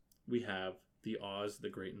baboons, we have the Oz the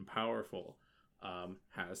Great and Powerful.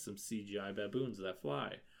 Has some CGI baboons that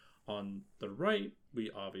fly. On the right, we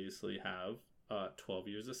obviously have 12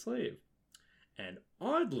 Years a Slave. And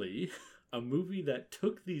oddly, a movie that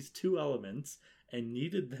took these two elements and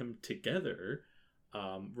needed them together,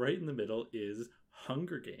 right in the middle is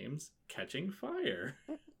Hunger Games: Catching Fire.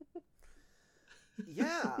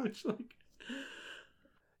 Yeah. Which, like...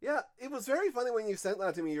 Yeah, it was very funny when you sent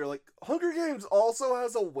that to me. You're like, Hunger Games also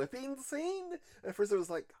has a whipping scene? At first I was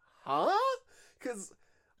like, huh? Because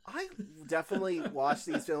I definitely watched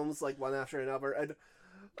these films like one after another, and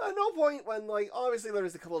at no point when, like, obviously there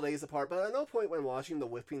was a couple of days apart, but at no point when watching the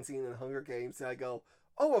whipping scene in Hunger Games did I go,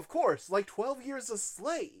 oh, of course, like 12 Years a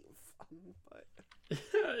Slave. But...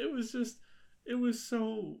 Yeah, it was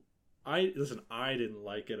so... I didn't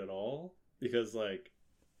like it at all, because, like,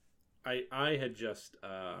 I had just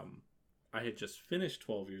finished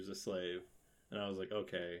 12 Years a Slave, and I was like,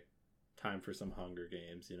 okay, time for some Hunger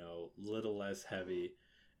Games, you know, little less heavy.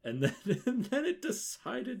 And then it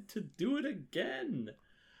decided to do it again.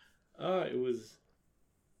 It was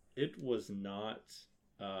not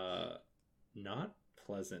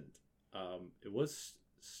pleasant. It was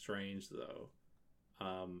strange though.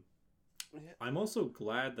 I'm also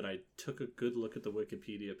glad that I took a good look at the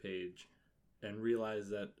Wikipedia page and realized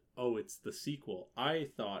that, oh, it's the sequel. I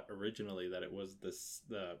thought originally that it was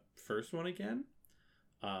the first one again.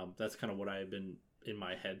 That's kind of what I had been in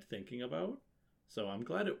my head thinking about. So I'm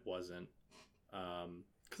glad it wasn't.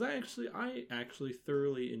 Because I actually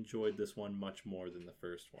thoroughly enjoyed this one much more than the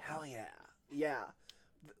first one. Hell yeah. Yeah.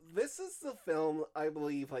 This is the film, I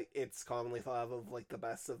believe, like, it's commonly thought of, like, the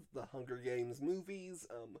best of the Hunger Games movies.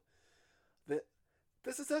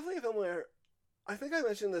 This is definitely a film where, I think I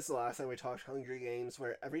mentioned this the last time we talked Hunger Games,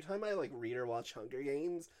 where every time I, like, read or watch Hunger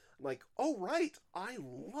Games, I'm like, oh, right, I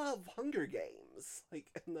love Hunger Games. Like,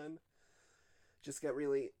 and then just get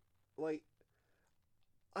really, like,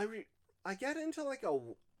 I get into, like, a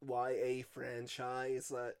YA franchise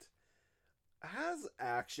that has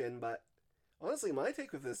action, but honestly, my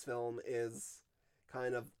take with this film is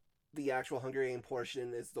kind of the actual Hunger Game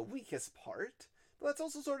portion is the weakest part, but that's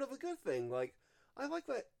also sort of a good thing. Like, I like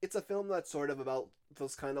that it's a film that's sort of about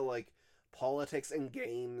those kind of, like, politics and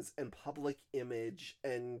games and public image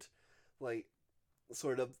and, like,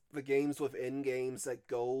 sort of the games within games that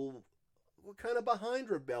go kind of behind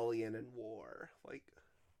rebellion and war. Like,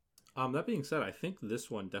 that being said, I think this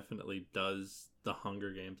one definitely does the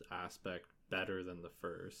Hunger Games aspect better than the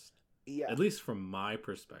first. Yeah. At least from my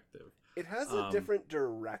perspective. It has a different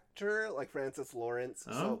director, like Francis Lawrence.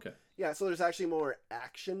 Oh, so, okay. Yeah, so there's actually more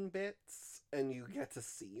action bits, and you get to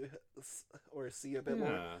see a bit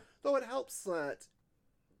more. Though it helps that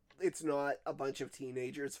it's not a bunch of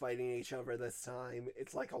teenagers fighting each other this time.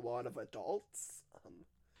 It's like a lot of adults.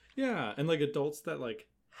 Yeah, and like adults that like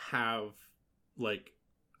have like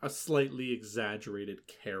a slightly exaggerated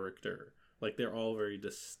character. Like they're all very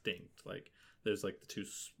distinct. Like there's like the two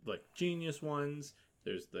like genius ones.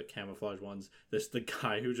 There's the camouflage ones. There's the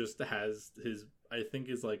guy who just has his, I think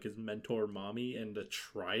is like his mentor mommy and a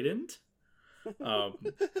trident.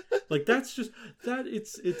 Like that's just that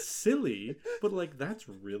it's silly, but like that's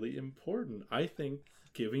really important. I think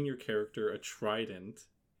giving your character a trident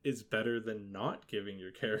is better than not giving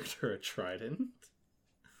your character a trident.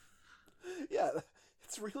 Yeah,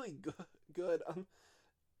 it's really good.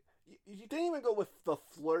 You didn't even go with the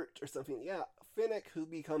flirt or something. Yeah, Finnick, who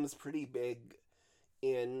becomes pretty big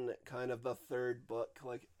in kind of the third book,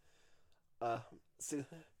 like, pretty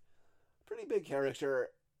big character.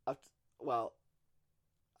 Well,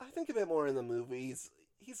 I think a bit more in the movies.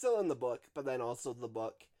 He's still in the book, but then also the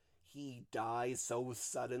book, he dies so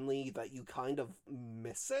suddenly that you kind of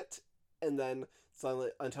miss it, and then suddenly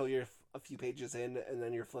until you're a few pages in, and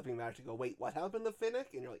then you're flipping back to go, wait, what happened to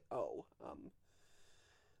Finnick? And you're like, oh,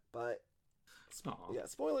 but yeah,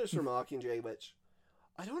 spoilers for Mockingjay, which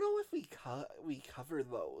I don't know if we cover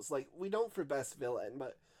those. Like, we don't for Best Villain,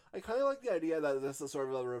 but I kind of like the idea that this is sort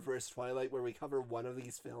of a reverse Twilight where we cover one of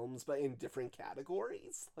these films, but in different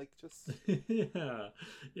categories. Like, just... yeah,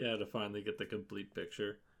 to finally get the complete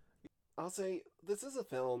picture. I'll say, this is a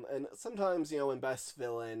film, and sometimes, you know, in Best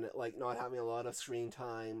Villain, like, not having a lot of screen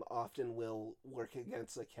time often will work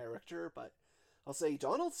against a character, but I'll say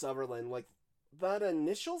Donald Sutherland, like, that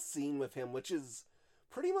initial scene with him, which is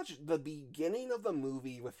pretty much the beginning of the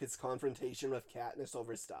movie with his confrontation with Katniss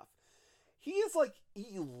over stuff. he is like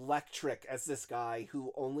electric as this guy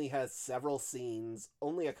who only has several scenes,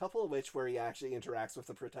 only a couple of which where he actually interacts with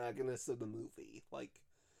the protagonist of the movie. Like,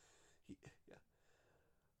 yeah.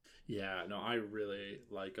 Yeah, no, I really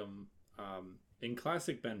like him. In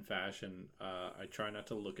classic Ben fashion, I try not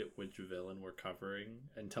to look at which villain we're covering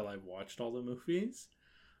until I've watched all the movies.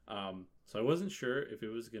 So I wasn't sure if it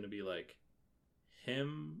was going to be like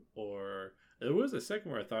him, or there was a second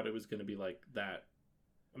where I thought it was going to be like that.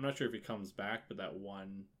 I'm not sure if he comes back, but that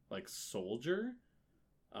one like soldier.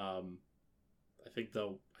 I think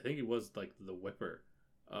he was like the Whipper.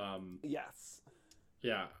 Yes.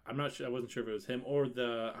 Yeah, I'm not sure. I wasn't sure if it was him or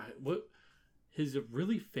he's a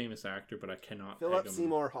really famous actor, but I cannot. Philip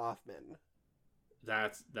Seymour Hoffman.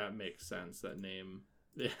 That makes sense. That name.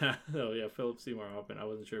 Yeah. Oh yeah, Philip Seymour Hoffman. I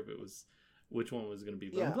wasn't sure if it was which one was going to be,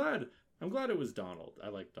 but yeah. I'm glad it was Donald. I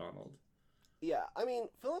like Donald. Yeah, I mean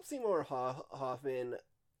Philip Seymour Hoffman.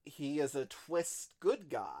 He is a twist good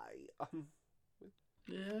guy.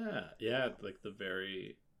 Yeah. Like the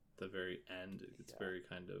very end, it's very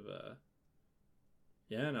kind of.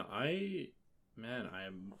 Yeah. No,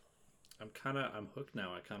 I'm hooked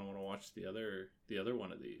now. I kind of want to watch the other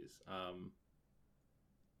one of these. I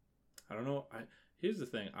don't know. Here's the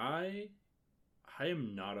thing. I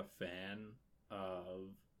am not a fan of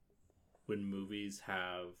when movies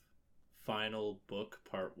have final book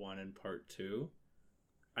part 1 and part 2.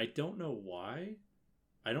 I don't know why.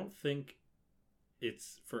 I don't think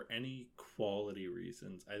it's for any quality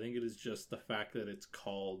reasons. I think it is just the fact that it's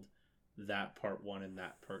called that part 1 and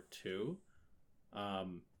that part 2.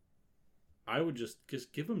 I would just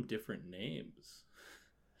give them different names.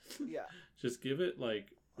 Yeah. Just give it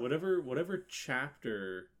like whatever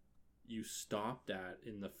chapter you stopped at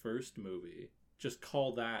in the first movie, just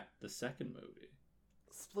call that the second movie.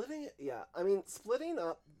 Splitting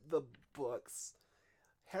up the books.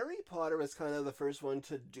 Harry Potter was kind of the first one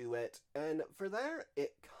to do it, and for there,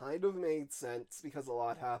 it kind of made sense because a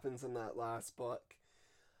lot happens in that last book.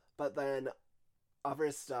 But then, other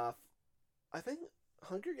stuff, I think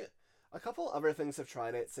a couple other things have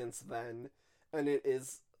tried it since then, and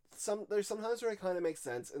there's sometimes where it kind of makes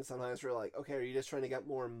sense, and sometimes we're like, okay, are you just trying to get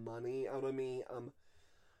more money out of me?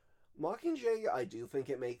 Mockingjay, I do think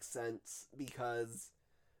it makes sense because,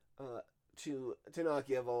 to not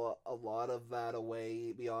give a lot of that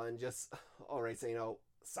away beyond just, alright, so,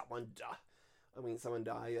 someone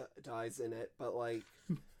dies in it, but, like,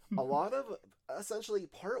 a lot of, essentially,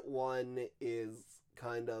 part 1 is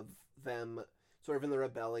kind of them sort of in the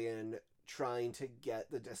rebellion trying to get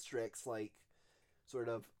the districts, like, sort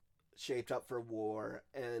of shaped up for war,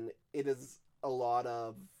 and it is a lot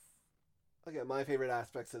of, again, my favorite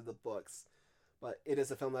aspects of the books, but it is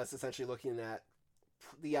a film that's essentially looking at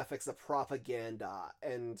the ethics of propaganda,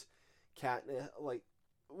 and Katniss, like,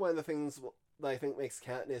 one of the things that I think makes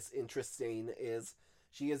Katniss interesting is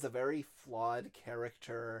she is a very flawed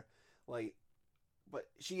character, like, but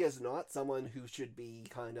she is not someone who should be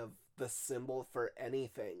kind of the symbol for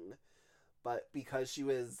anything, but because she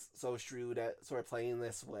was so shrewd at sort of playing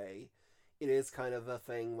this way, it is kind of a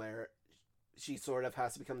thing where she sort of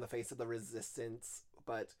has to become the face of the resistance,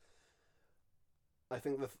 but I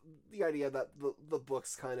think the idea that the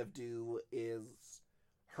books kind of do is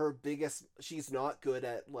she's not good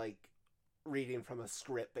at, like, reading from a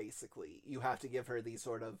script, basically. You have to give her these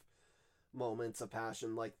sort of moments of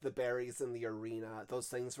passion, like the berries in the arena, those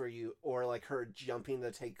things or like her jumping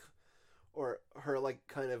to take, or her, like,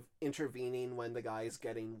 kind of intervening when the guy's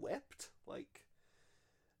getting whipped, like,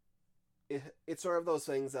 it's sort of those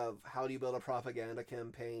things of how do you build a propaganda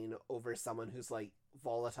campaign over someone who's, like,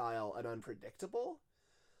 volatile and unpredictable.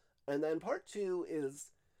 And then part 2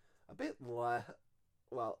 is a bit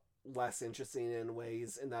less interesting in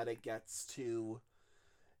ways in that it gets to,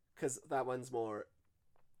 because that one's more,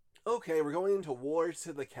 okay, we're going into war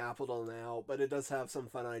to the capital now, but it does have some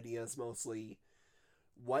fun ideas, mostly.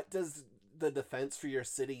 What does the defense for your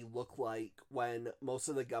city look like when most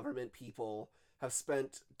of the government people have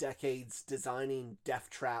spent decades designing death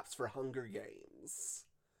traps for Hunger Games?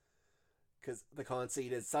 Because the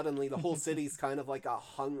conceit is suddenly the whole city's kind of like a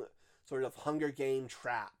sort of Hunger Game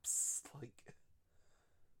traps, like.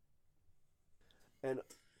 And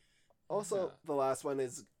also, the last one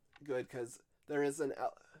is good because there is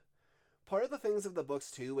part of the things of the books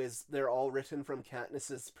too is they're all written from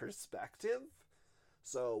Katniss's perspective.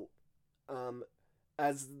 So,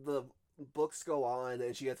 as the books go on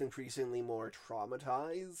and she gets increasingly more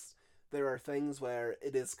traumatized, there are things where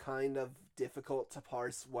it is kind of difficult to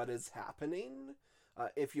parse what is happening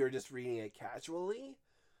if you're just reading it casually.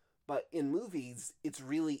 But in movies, it's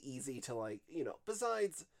really easy to, like,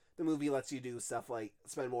 besides, the movie lets you do stuff like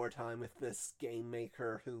spend more time with this game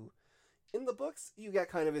maker who, in the books, you get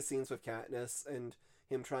kind of his scenes with Katniss and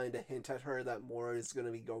him trying to hint at her that more is going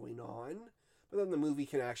to be going on. But then the movie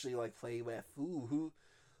can actually like play with, ooh, who,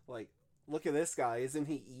 like, look at this guy, isn't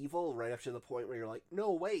he evil? Right up to the point where you're like,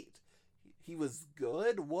 no, wait, he was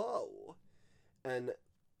good? Whoa. And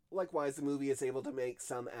likewise, the movie is able to make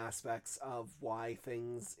some aspects of why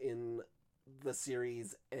things in the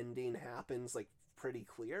series ending happens like pretty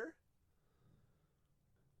clear.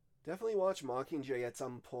 Definitely watch Mockingjay at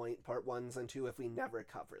some point, part 1s and 2, if we never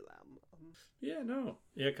cover them. Yeah, no.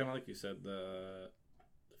 Yeah, kind of like you said, the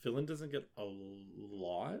villain doesn't get a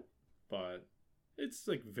lot, but it's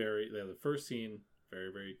like the first scene,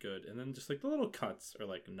 very, very good. And then just like the little cuts are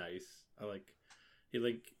like nice. I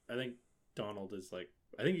think Donald is like,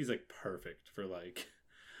 I think he's like perfect for like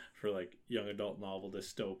young adult novel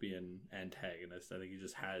dystopian antagonist. I think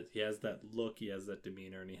he has that look, he has that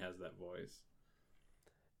demeanor, and he has that voice.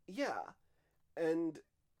 Yeah, and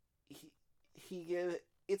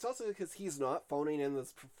it's also because he's not phoning in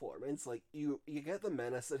this performance. Like you get the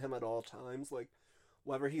menace at him at all times, like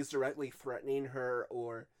whether he's directly threatening her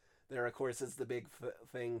or there of course is the big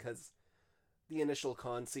thing because the initial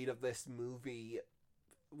conceit of this movie,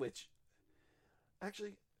 which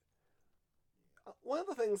actually one of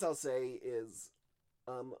the things I'll say is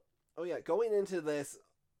going into this.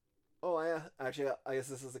 Oh, I guess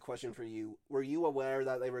this is a question for you. Were you aware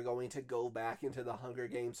that they were going to go back into the Hunger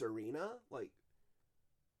Games arena? Like,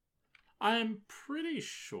 I'm pretty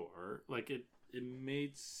sure, like, it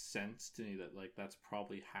made sense to me that, like, that's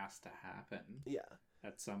probably has to happen. Yeah.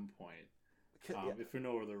 At some point. Yeah. If for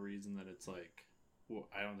no other reason than it's, like, well,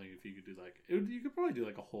 I don't think if you could do, like, you could probably do,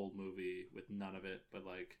 like, a whole movie with none of it, but,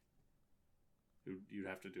 like, you'd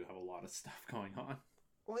have to have a lot of stuff going on.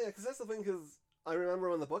 Well, yeah, because that's the thing, because I remember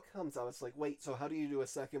when the book comes out, it's like, wait, so how do you do a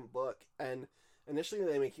second book? And initially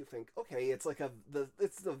they make you think, okay, it's like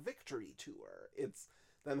it's the victory tour. It's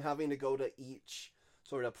them having to go to each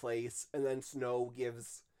sort of place, and then Snow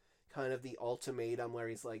gives kind of the ultimatum where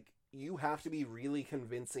he's like, you have to be really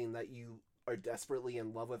convincing that you are desperately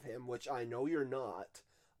in love with him, which I know you're not.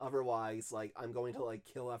 Otherwise, like, I'm going to, like,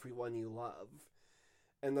 kill everyone you love.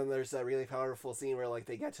 And then there's that really powerful scene where, like,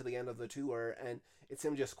 they get to the end of the tour, and it's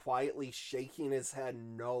him just quietly shaking his head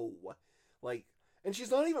no. Like, and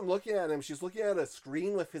she's not even looking at him, she's looking at a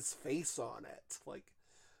screen with his face on it. Like,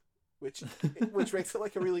 which makes it,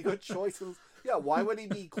 like, a really good choice. Yeah, why would he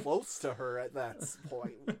be close to her at that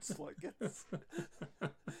point? It's like, it's...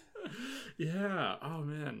 Yeah, oh,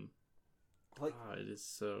 man. Like, it is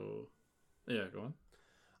so... Yeah, go on.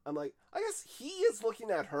 I'm like, I guess he is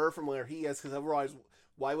looking at her from where he is, because otherwise...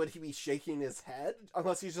 Why would he be shaking his head?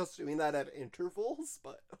 Unless he's just doing that at intervals,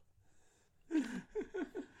 but...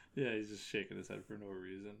 Yeah, he's just shaking his head for no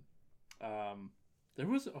reason. There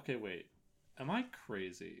was... Okay, wait. Am I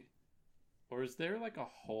crazy? Or is there like a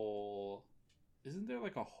whole... Isn't there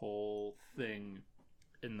like a whole thing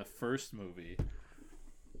in the first movie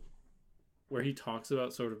where he talks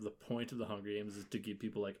about sort of the point of the Hunger Games is to give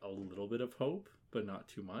people like a little bit of hope, but not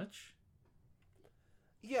too much?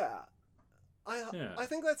 Yeah. I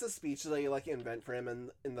think that's a speech that they like invent for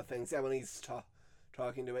him in the things. Yeah, when he's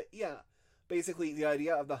talking to it. Yeah, basically the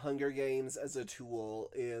idea of the Hunger Games as a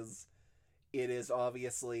tool is, it is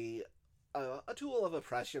obviously a tool of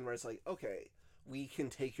oppression where it's like, okay, we can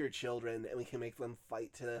take your children and we can make them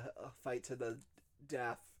fight to the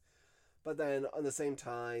death, but then on the same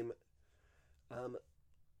time,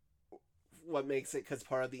 what makes it, because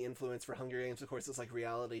part of the influence for Hunger Games, of course, is like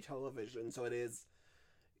reality television, so it is.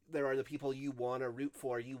 There are the people you want to root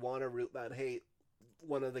for. You want to root that, hey,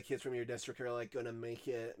 one of the kids from your district are like gonna make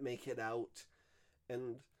it out,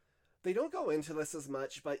 and they don't go into this as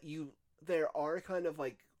much, but there are kind of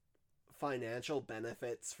like financial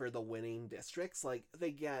benefits for the winning districts. Like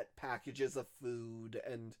they get packages of food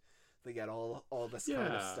and they get all this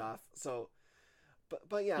kind of stuff. So,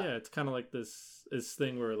 but yeah, it's kind of like this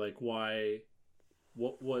thing where like why.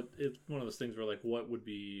 What it's one of those things where like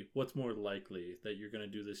what's more likely that you're going to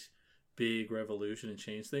do this big revolution and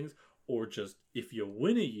change things, or just if you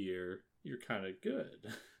win a year you're kind of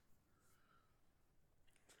good.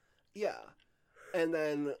 Yeah. And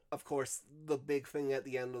then of course the big thing at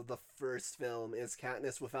the end of the first film is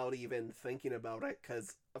Katniss, without even thinking about it,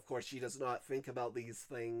 because of course she does not think about these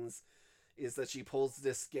things, is that she pulls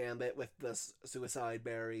this gambit with the suicide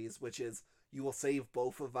berries, which is, you will save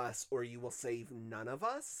both of us or you will save none of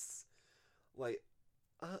us. Like,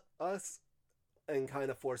 us. And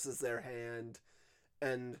kind of forces their hand.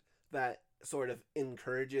 And that sort of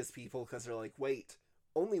encourages people because they're like, wait,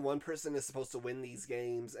 only one person is supposed to win these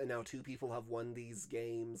games, and now two people have won these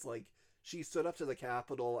games. Like, she stood up to the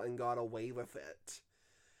Capitol and got away with it.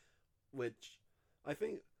 Which, I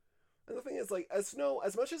think... And the thing is, like, as Snow,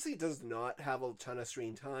 as much as he does not have a ton of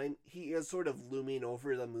screen time, he is sort of looming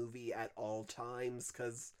over the movie at all times,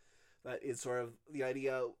 because that is sort of the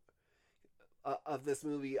idea of this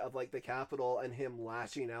movie, of like the Capitol and him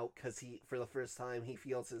lashing out because he, for the first time, he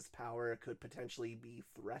feels his power could potentially be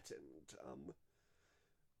threatened.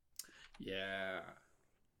 Yeah.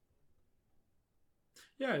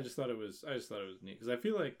 Yeah, I just thought it was neat because I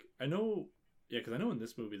feel like I know, yeah, because I know in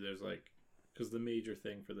this movie there's like, because the major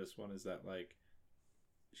thing for this one is that like,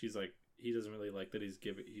 she's like, he doesn't really like that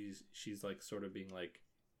she's like sort of being like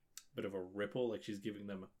a bit of a ripple, like she's giving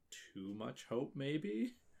them too much hope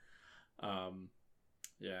maybe.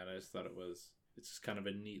 Yeah, and I just thought it's just kind of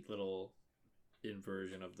a neat little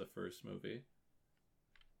inversion of the first movie.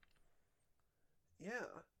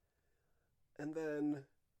 Yeah. And then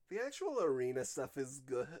the actual arena stuff is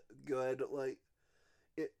good. Like,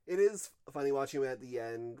 it is funny watching it at the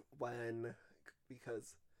end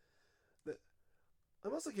because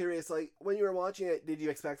I'm also curious, like, when you were watching it, did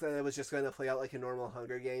you expect that it was just going to play out like a normal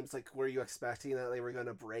Hunger Games? Like, were you expecting that they were going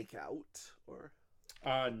to break out? Or...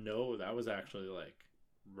 No, that was actually like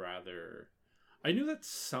rather. I knew that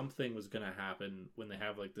something was gonna happen when they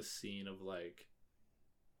have like the scene of like,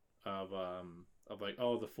 of like,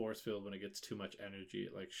 oh, the force field, when it gets too much energy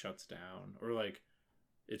it like shuts down, or like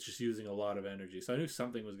it's just using a lot of energy. So I knew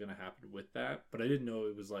something was gonna happen with that, but I didn't know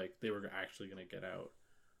it was like they were actually gonna get out.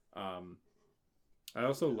 I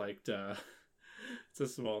also liked it's a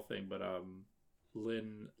small thing, but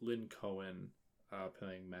Lynn Cohen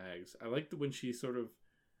playing Mags. I liked when she sort of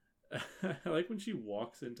I like when she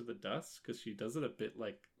walks into the dust, because she does it a bit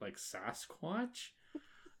like Sasquatch,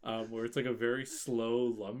 where it's like a very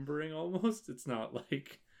slow lumbering almost. It's not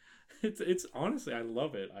like it's honestly, I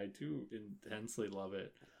love it. I do intensely love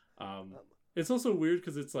it. It's also weird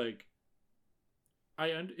because it's like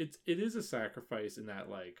it is a sacrifice in that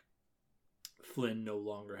like Flynn no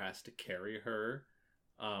longer has to carry her.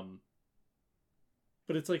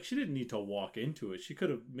 But it's like she didn't need to walk into it. She could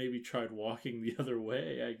have maybe tried walking the other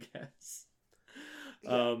way, I guess.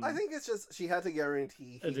 Yeah, I think it's just she had to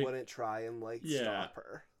guarantee he wouldn't try and like stop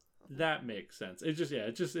her. That makes sense. It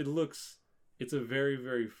looks, it's a very,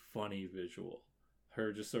 very funny visual.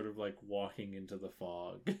 Her just sort of like walking into the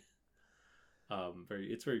fog.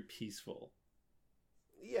 It's very peaceful.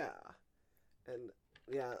 Yeah. And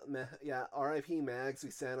yeah, R.I.P. Mags, we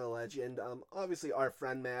stand a legend. Obviously our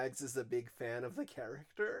friend Mags is a big fan of the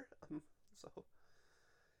character.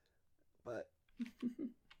 But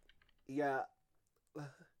yeah. But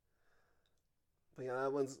yeah,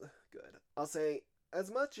 that one's good. I'll say,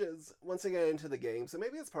 as much as once I get into the game, so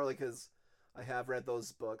maybe it's partly because I have read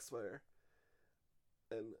those books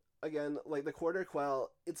and again, like the Quarter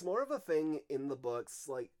Quell, it's more of a thing in the books.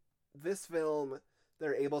 Like, this film,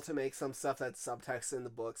 they're able to make some stuff that's subtext in the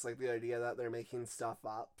books, like the idea that they're making stuff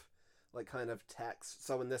up, like kind of text.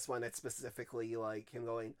 So in this one, it's specifically like him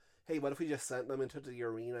going, hey, what if we just sent them into the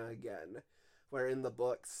arena again? Where in the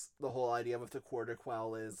books, the whole idea with the Quarter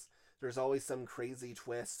Quell is there's always some crazy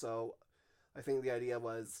twist. So I think the idea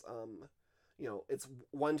was, it's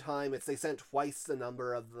one time they sent twice the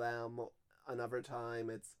number of them. Another time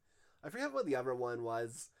I forget what the other one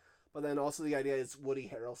was. But then also the idea is Woody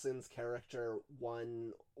Harrelson's character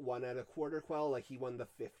won at a Quarter Quell, like he won the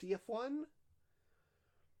 50th one.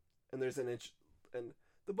 And there's and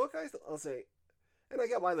the book, I'll say, and I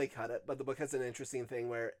get why they cut it, but the book has an interesting thing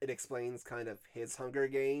where it explains kind of his Hunger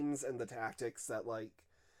Games and the tactics that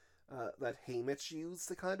that Haymitch used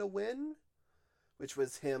to kind of win, which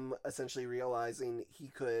was him essentially realizing he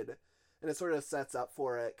could, and it sort of sets up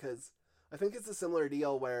for it, because I think it's a similar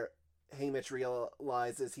deal where Haymitch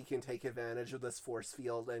realizes he can take advantage of this force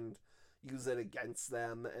field and use it against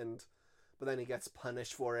them, but then he gets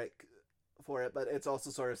punished for it. But it's also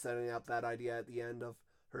sort of setting up that idea at the end of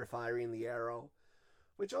her firing the arrow,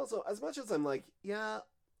 which also, as much as I'm like, yeah,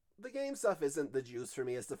 the game stuff isn't the juice for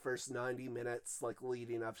me. As the first 90 minutes, like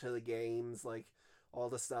leading up to the games, like all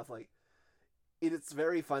the stuff, like it's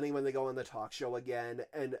very funny when they go on the talk show again,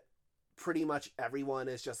 and pretty much everyone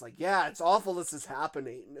is just like, yeah, it's awful this is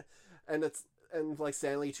happening. And like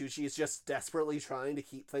Stanley Tucci is just desperately trying to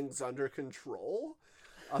keep things under control.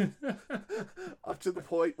 Up to the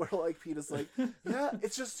point where like Peter's like, yeah,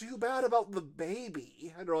 it's just too bad about the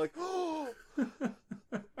baby. And they're like, oh.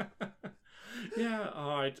 Yeah,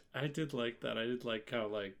 I did like that. I did like how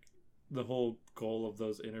like the whole goal of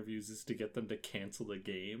those interviews is to get them to cancel the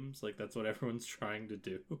games. Like that's what everyone's trying to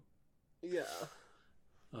do. Yeah.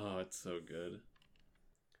 Oh, it's so good.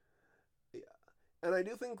 And I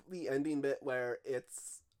do think the ending bit where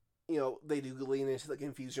it's, they do lean into the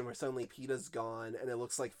confusion where suddenly Peeta's gone and it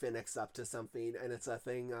looks like Finnick's up to something, and it's a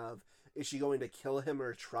thing of, is she going to kill him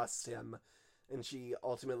or trust him? And she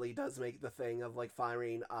ultimately does make the thing of like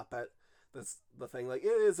firing up at the thing. Like, it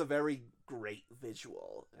is a very great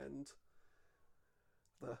visual, and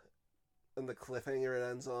the cliffhanger it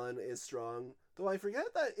ends on is strong. Though I forget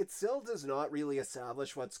that it still does not really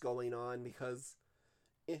establish what's going on, because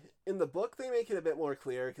in the book they make it a bit more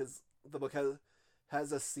clear, because the book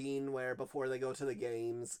has a scene where before they go to the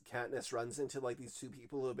games, Katniss runs into like these two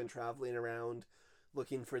people who have been traveling around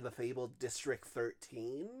looking for the fabled District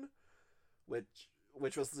 13,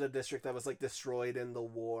 which was the district that was like destroyed in the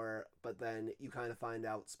war, but then you kind of find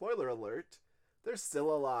out, spoiler alert, they're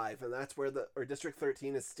still alive, and that's where District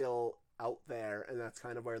 13 is still out there, and that's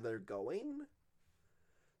kind of where they're going.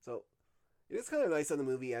 So it is kind of nice that the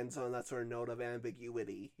movie ends on that sort of note of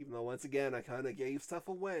ambiguity, even though once again I kind of gave stuff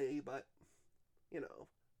away, but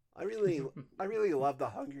I really love the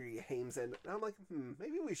Hunger Games, and I'm like,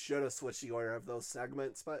 maybe we should have switched the order of those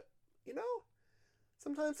segments, but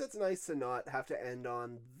sometimes it's nice to not have to end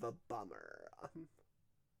on the bummer.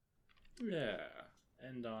 Yeah,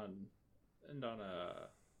 end on a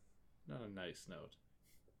not a nice note.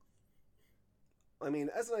 I mean,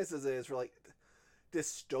 as nice as it is for like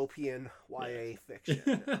dystopian YA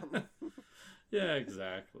fiction. Yeah,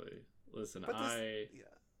 exactly. Listen,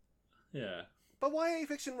 yeah. But YA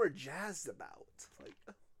fiction we're jazzed about. Like,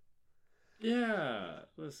 yeah,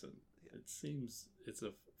 listen, it seems it's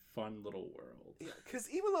a fun little world. Yeah, because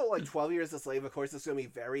even though like 12 Years a Slave, of course, is going to be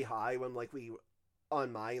very high when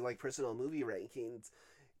on my like personal movie rankings,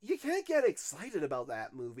 you can't get excited about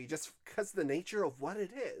that movie just because of the nature of what it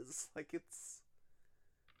is. Like, it's...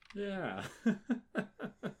 Yeah.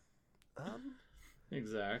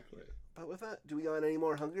 Exactly. But with that, do we got any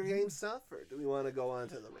more Hunger Games stuff, or do we want to go on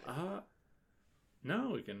to the rankings?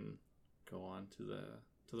 No, we can go on to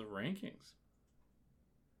the rankings.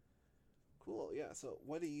 Cool, yeah. So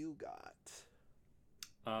what do you got?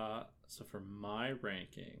 So for my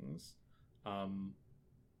rankings,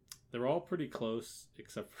 they're all pretty close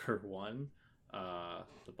except for one,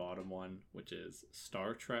 the bottom one, which is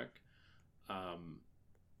Star Trek.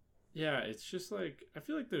 Yeah, it's just like, I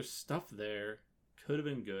feel like there's stuff there, could have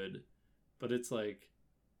been good, but it's like,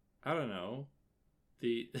 I don't know,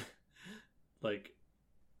 the like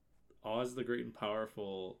Oz the Great and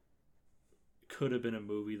Powerful could have been a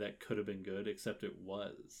movie that could have been good, except it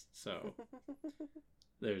was. So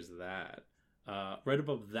there's that. Right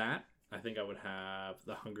above that, I think I would have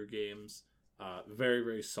The Hunger Games. Very,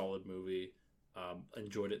 very solid movie.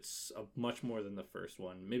 Enjoyed it much more than the first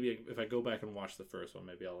one. Maybe if I go back and watch the first one,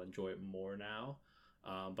 maybe I'll enjoy it more now.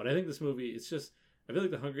 But I think this movie, it's just, I feel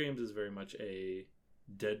like The Hunger Games is very much a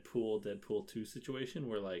Deadpool 2 situation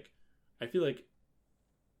where, like, I feel like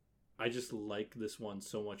I just like this one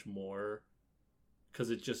so much more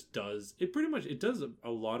because it does a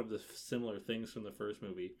lot of the similar things from the first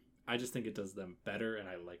movie. I just think it does them better, and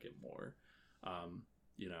I like it more.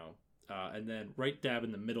 And then right dab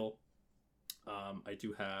in the middle, I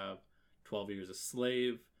do have 12 Years a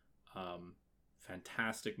Slave.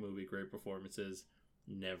 Fantastic movie, great performances.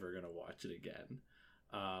 Never gonna watch it again.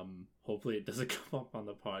 Hopefully it doesn't come up on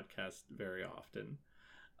the podcast very often.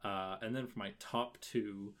 And then for my top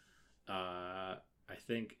two, I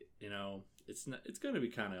think, it's going to be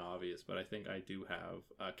kind of obvious, but I think I do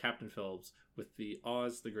have Captain Phillips with the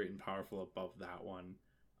Oz the Great and Powerful above that one.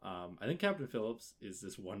 I think Captain Phillips is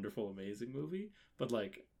this wonderful, amazing movie, but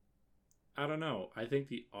like, I don't know. I think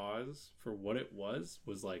the Oz, for what it was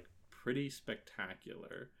like pretty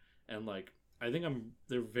spectacular. And like, I think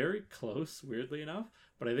they're very close, weirdly enough,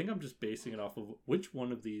 but I think I'm just basing it off of which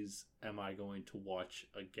one of these am I going to watch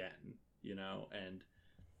again, and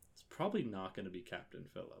it's probably not going to be Captain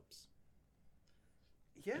Phillips.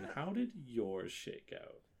 Yeah. And how did yours shake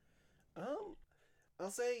out?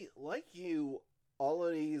 I'll say, like you, all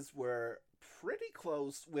of these were pretty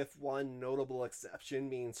close, with one notable exception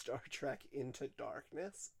being Star Trek Into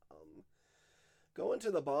Darkness. Going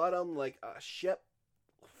to the bottom like a ship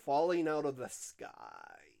falling out of the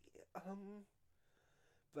sky.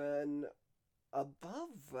 Then above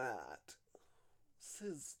that, this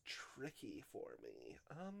is tricky for me.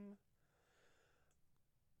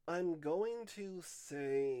 I'm going to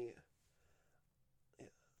say,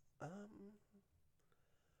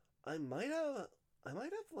 I might have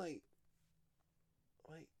like,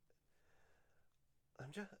 wait,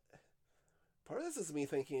 I'm just, part of this is me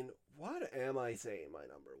thinking, what am I saying my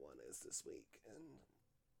number one is this week? And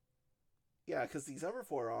yeah, because these other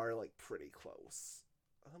four are like pretty close.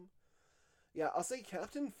 Yeah, I'll say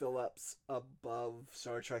Captain Phillips above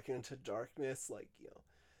Star Trek Into Darkness. Like,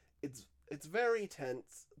 it's very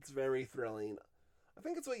tense. It's very thrilling. I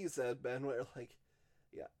think it's what you said, Ben. Where like,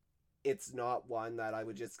 yeah, it's not one that I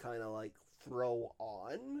would just kind of like throw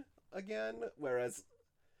on again. Whereas,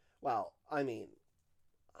 well, I mean,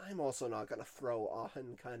 I'm also not gonna throw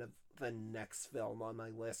on kind of the next film on my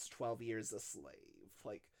list, 12 Years a Slave,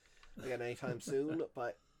 like again anytime soon.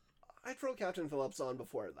 But I'd throw Captain Phillips on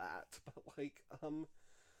before that. But like,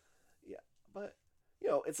 yeah, but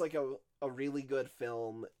it's like a really good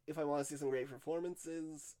film. If I want to see some great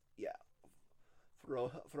performances, yeah, throw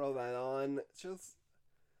that on. It's just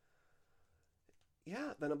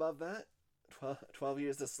yeah. Then above that, 12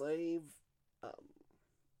 Years a Slave. Um,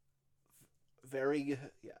 very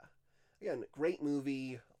yeah. Again, great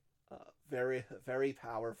movie. Very very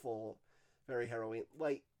powerful, very harrowing.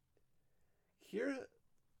 Like here,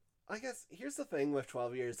 I guess here's the thing with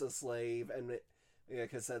 12 Years a Slave, and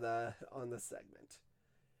like I said on this segment,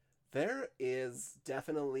 there is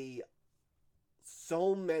definitely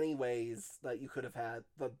so many ways that you could have had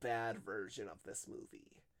the bad version of this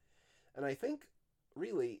movie. And I think,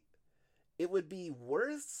 really, it would be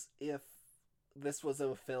worse if this was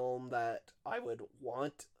a film that I would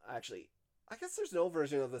want. Actually, I guess there's no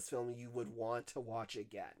version of this film you would want to watch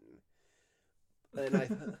again.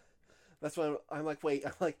 And that's why I'm like, wait,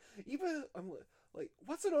 I'm like,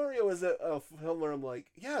 what scenario is it a film where I'm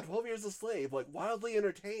like, yeah, 12 Years a Slave, like wildly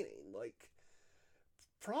entertaining, like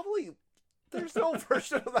probably there's no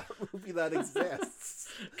version of that movie that exists.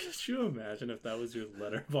 Could you imagine if that was your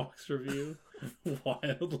Letterboxd review?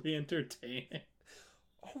 Wildly entertaining.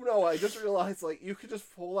 Oh no, I just realized like you could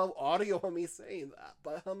just pull out audio of me saying that.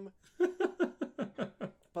 But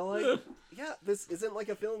like yeah, this isn't like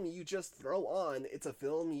a film you just throw on. It's a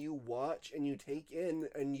film you watch and you take in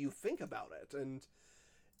and you think about it, and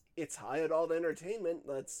it's high adult entertainment.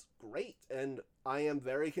 That's great, and I am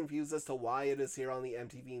very confused as to why it is here on the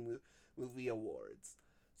MTV Movie Awards.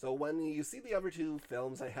 So when you see the other two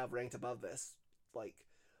films I have ranked above this, like,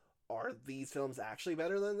 are these films actually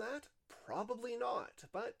better than that? Probably not.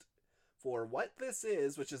 But for what this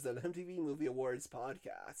is, which is an MTV Movie Awards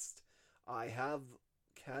podcast, I have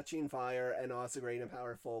Catching Fire and Also Great and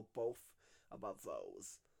Powerful both above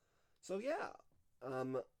those. So yeah,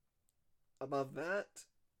 above that,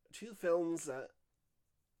 two films that,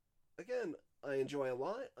 again, I enjoy a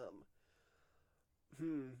lot.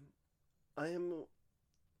 I'm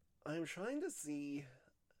trying to see.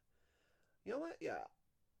 You know what? Yeah,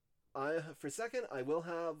 for a second, I will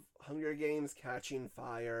have Hunger Games: Catching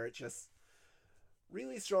Fire. Just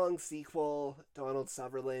really strong sequel. Donald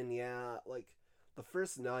Sutherland. Yeah, like the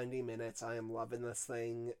first 90 minutes, I am loving this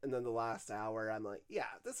thing, and then the last hour, I'm like,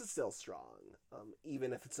 yeah, this is still strong.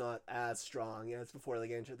 Even if it's not as strong as before they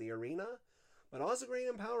get into the arena, but also great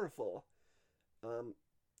and powerful.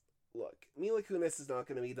 Look, Mila Kunis is not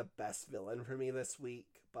going to be the best villain for me this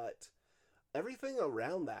week, but everything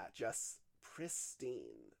around that just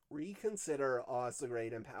pristine. Reconsider Oz the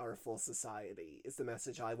Great and Powerful Society is the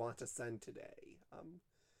message I want to send today.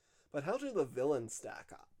 But how do the villains stack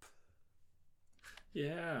up?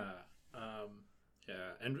 Yeah.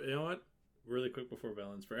 Yeah. And you know what? Really quick before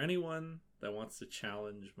villains, for anyone that wants to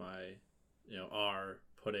challenge my, our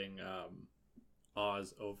putting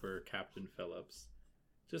Oz over Captain Phillips,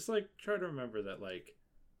 just like try to remember that like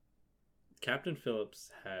Captain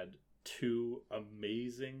Phillips had two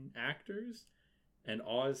amazing actors and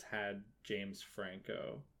Oz had James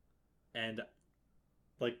Franco. And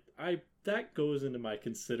like that goes into my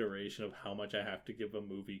consideration of how much I have to give a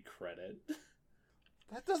movie credit.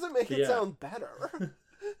 That doesn't make it sound better.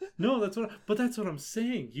 No, that's what I'm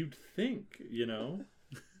saying. You'd think,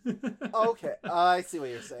 Okay, I see what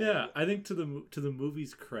you're saying. Yeah, I think to the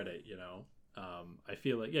movie's credit, I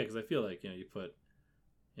feel like because I feel like you put,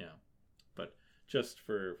 but just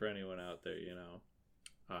for anyone out there,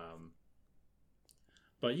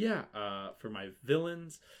 but yeah, for my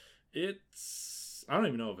villains, I don't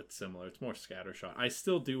even know if it's similar. It's more scattershot. I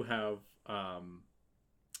still do have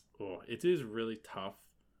it is really tough.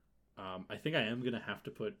 I think I am gonna have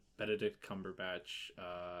to put Benedict Cumberbatch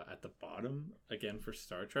at the bottom again for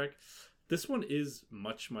Star Trek. This one is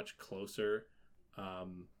much closer.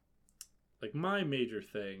 Like my major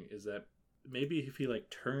thing is that maybe if he like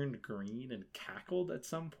turned green and cackled at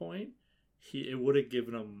some point, it would have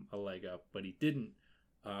given him a leg up, but he didn't.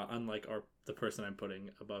 Unlike the person I'm putting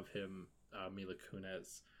above him, Mila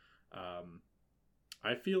Kunis.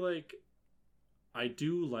 I feel like I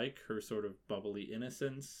do like her sort of bubbly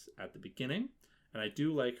innocence at the beginning, and I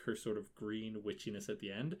do like her sort of green witchiness at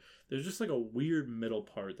the end. There's just like a weird middle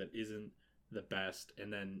part that isn't the best,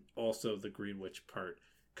 and then also the Green Witch part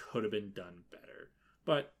could have been done better.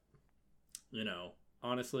 But, you know,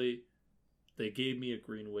 honestly, they gave me a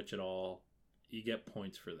Green Witch at all. You get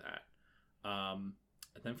points for that. And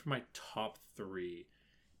then for my top 3,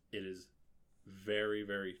 it is very,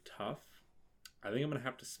 very tough. I think I'm going to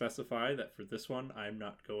have to specify that for this one, I'm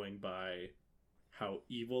not going by how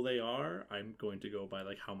evil they are. I'm going to go by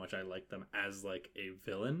like how much I like them as like a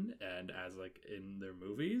villain and as like in their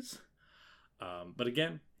movies. But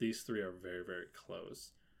again, these 3 are very, very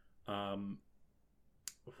close.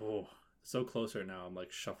 So close right now. I'm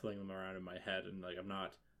like shuffling them around in my head, and like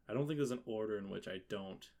I don't think there's an order in which I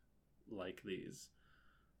don't like these.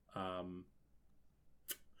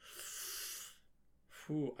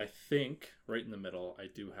 I think right in the middle I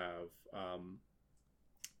do have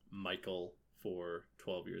Michael for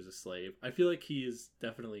 12 Years a Slave. I feel like he is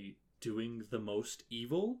definitely doing the most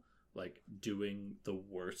evil, like doing the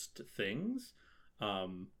worst things.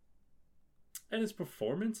 And his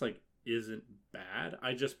performance like isn't bad.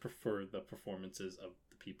 I just prefer the performances of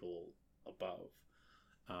the people above.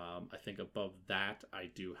 I think above that I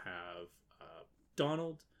do have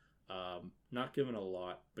Donald. Not given a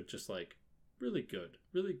lot, but just like really good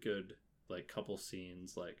like couple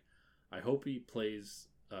scenes. Like I hope he plays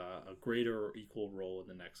a greater or equal role in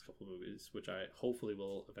the next couple movies, which I hopefully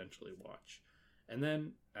will eventually watch. And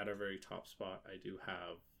then at our very top spot I do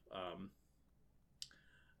have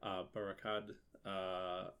Barkhad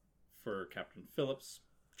for Captain Phillips.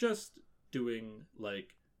 Just doing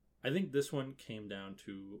like, I think this one came down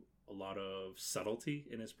to a lot of subtlety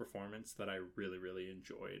in his performance that I really, really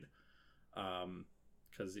enjoyed.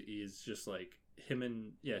 Because he's just like him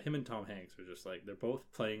and Tom Hanks are just like, they're both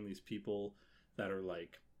playing these people that are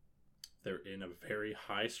like, they're in a very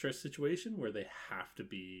high stress situation where they have to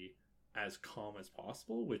be as calm as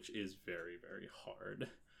possible, which is very, very hard.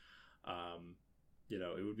 You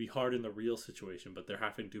know, it would be hard in the real situation, but they're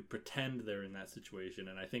having to pretend they're in that situation,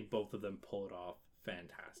 and I think both of them pull it off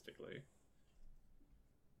fantastically.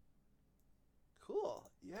 Cool.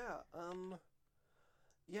 Yeah,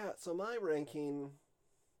 so my ranking,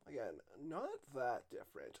 again, not that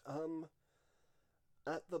different.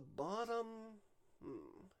 At the bottom,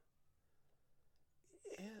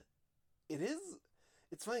 it is,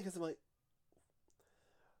 it's funny because I'm like,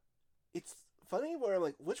 it's funny where I'm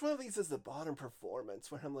like, which one of these is the bottom performance?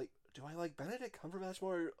 Where I'm like, do I like Benedict Cumberbatch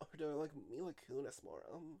more, or do I like Mila Kunis more?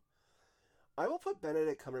 I will put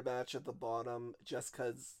Benedict Cumberbatch at the bottom just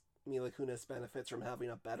because Mila Kunis benefits from having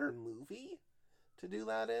a better movie to do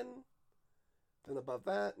that in. Then above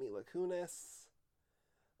that, Mila Kunis.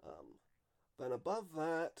 Then above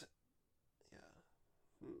that,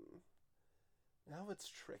 yeah. Now it's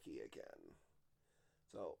tricky again.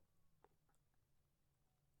 So,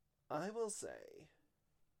 I will say,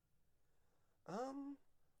 I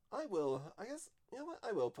guess, you know what,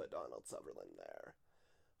 I will put Donald Sutherland there.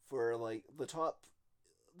 For, like, the top,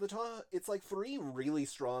 it's like 3 really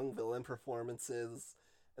strong villain performances,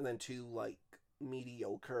 and then 2, like,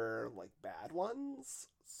 mediocre, like, bad ones.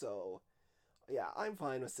 So, yeah, I'm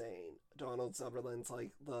fine with saying Donald Sutherland's,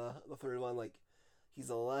 like, the third one, like, he's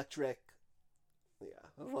electric. Yeah,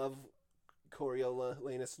 I love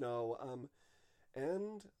Coriolanus Snow,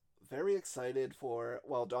 and very excited for,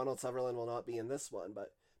 well, Donald Sutherland will not be in this one,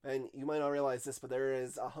 but, and you might not realize this, but there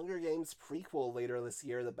is a Hunger Games prequel later this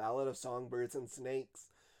year, The Ballad of Songbirds and Snakes,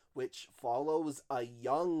 which follows a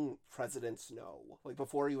young President Snow, like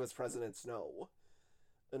before he was President Snow,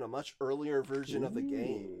 in a much earlier version of the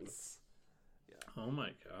games. Yeah. Oh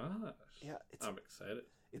my gosh. Yeah, I'm excited.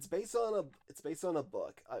 It's based on a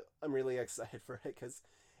book. I'm really excited for it because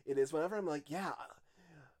it is. Whenever I'm like, yeah,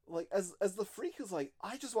 like as the freak who's like,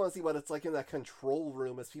 I just want to see what it's like in that control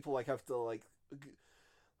room as people like have to like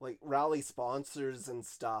rally sponsors and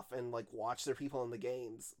stuff and like watch their people in the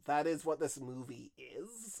games. That is what this movie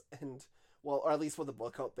is, and well, or at least what the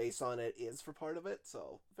book based on it is for part of it.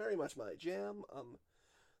 So very much my jam.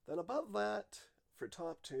 Then above that for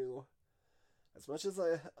top 2. As much as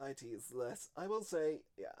I tease this, I will say,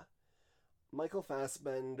 yeah, Michael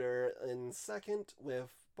Fassbender in second with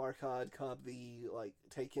Barkhad Khabdi, like,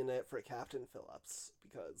 taking it for Captain Phillips.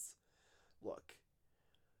 Because, look,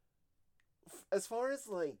 as far as,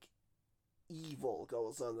 like, evil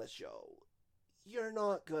goes on the show, you're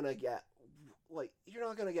not gonna get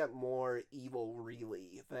more evil,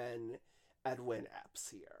 really, than Edwin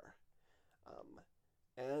Epps here.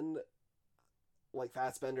 And like,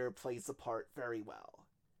 Fassbender plays the part very well.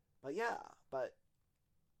 But yeah, but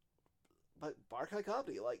Barkhad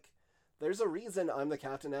Khabdi, like, there's a reason I'm the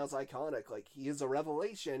Captain Now's iconic. Like, he is a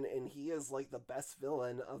revelation, and he is, like, the best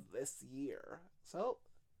villain of this year. So,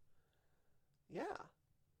 yeah,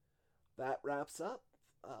 that wraps up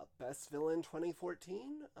Best Villain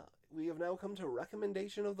 2014. We have now come to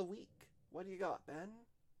Recommendation of the Week. What do you got, Ben?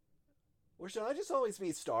 Or should I just always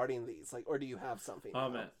be starting these? Like, or do you have something? Oh,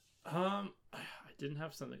 man. I didn't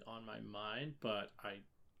have something on my mind, but I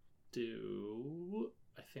do.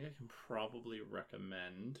 I think I can probably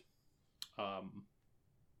recommend.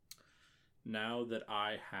 Now that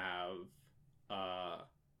I have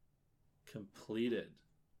completed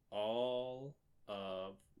all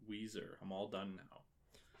of Weezer, I'm all done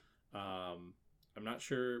now. I'm not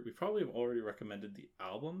sure. We probably have already recommended the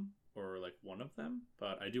album or like one of them,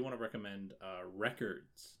 but I do want to recommend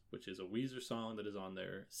Records, which is a Weezer song that is on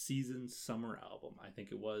their Season Summer album. I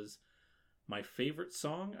think it was my favorite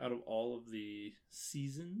song out of all of the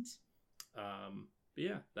seasons. But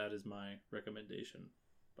yeah, that is my recommendation.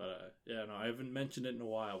 But yeah, no, I haven't mentioned it in a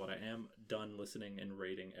while, but I am done listening and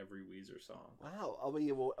rating every Weezer song. Wow, I'll be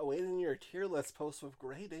awaiting your tier list post with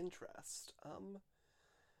great interest.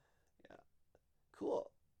 Yeah,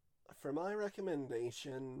 cool. For my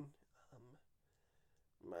recommendation,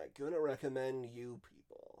 I'm gonna recommend You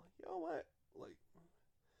People. You know what? Like,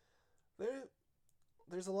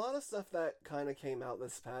 there's a lot of stuff that kind of came out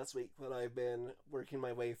this past week that I've been working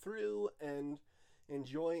my way through and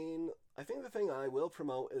enjoying. I think the thing I will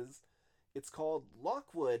promote is it's called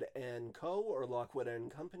Lockwood and Co. or Lockwood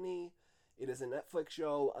and Company. It is a Netflix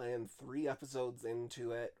show. I am 3 episodes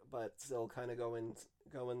into it, but still kind of going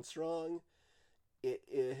strong.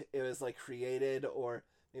 It was like created or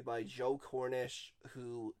made by Joe Cornish,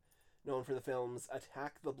 who known for the films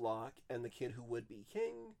Attack the Block and The Kid Who Would Be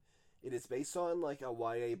King. It is based on like a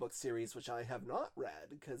YA book series, which I have not read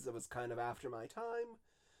because it was kind of after my time.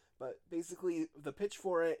 But basically, the pitch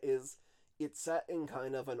for it is it's set in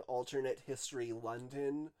kind of an alternate history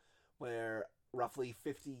London, where roughly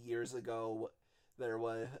 50 years ago there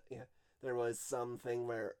was something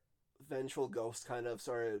where vengeful ghosts kind of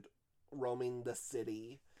started roaming the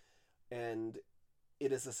city, and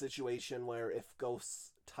it is a situation where if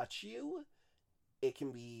ghosts touch you, it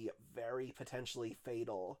can be very potentially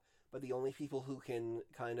fatal. But the only people who can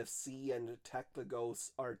kind of see and detect the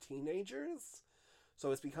ghosts are teenagers.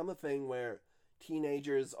 So it's become a thing where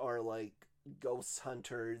teenagers are like ghost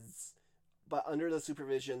hunters, but under the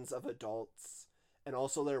supervisions of adults, and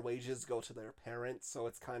also their wages go to their parents. So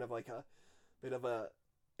it's kind of like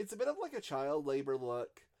it's a bit of like a child labor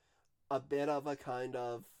look, a bit of a kind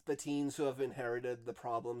of the teens who have inherited the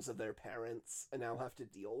problems of their parents and now have to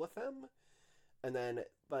deal with them. And then,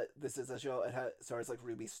 but this is a show, it stars like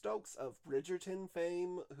Ruby Stokes of Bridgerton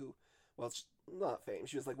fame, who, well, not fame,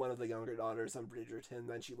 she was like one of the younger daughters on Bridgerton,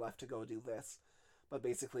 then she left to go do this. But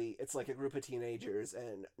basically, it's like a group of teenagers,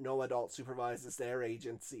 and no adult supervises their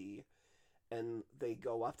agency, and they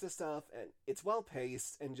go up to stuff, and it's well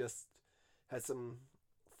paced, and just has some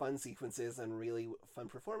fun sequences and really fun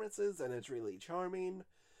performances, and it's really charming.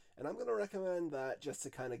 And I'm going to recommend that just to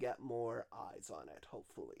kind of get more eyes on it,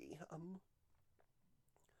 hopefully.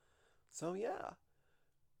 So yeah.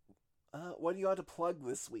 What do you got to plug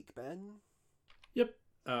this week, Ben? Yep.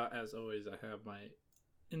 As always, I have my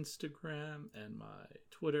Instagram and my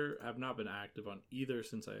Twitter. I have not been active on either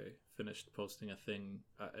since I finished posting a thing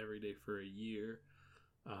every day for a year.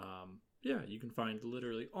 Yeah, you can find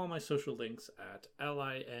literally all my social links at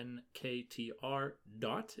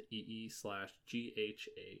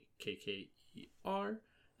linktr.ee/GHAKKER,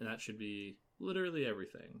 and that should be literally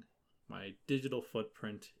everything. My digital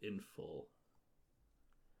footprint in full.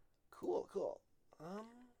 Cool.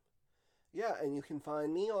 Yeah, and you can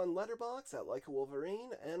find me on Letterboxd at Like a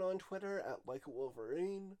Wolverine and on Twitter at Like a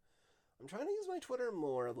Wolverine. I'm trying to use my Twitter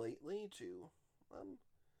more lately to,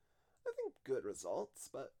 I think good results,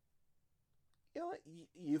 but you know what?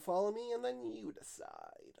 You follow me and then you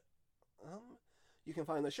decide. You can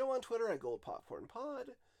find the show on Twitter at Gold Popcorn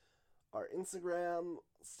Pod. Our Instagram,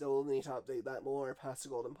 still need to update that more, Past the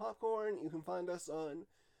Golden Popcorn. You can find us on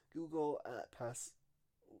Google at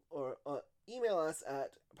email us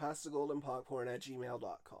at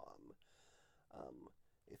pastthegoldenpopcorn@gmail.com.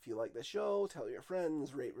 If you like the show, tell your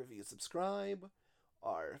friends, rate, review, subscribe.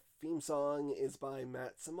 Our theme song is by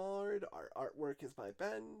Matt Samard. Our artwork is by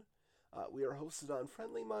Ben. We are hosted on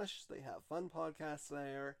Friendly Mush. They have fun podcasts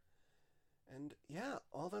there. And yeah,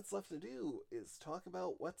 all that's left to do is talk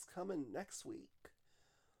about what's coming next week.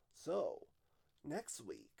 So, next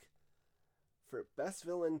week, for Best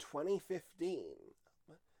Villain 2015,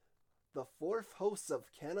 the 4th host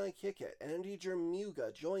of Can I Kick It, Andy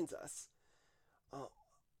Jermuga, joins us.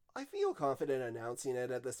 I feel confident announcing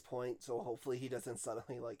it at this point, so hopefully he doesn't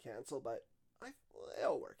suddenly cancel, but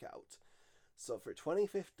it'll work out. So for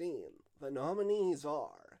 2015, the nominees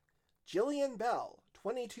are Jillian Bell,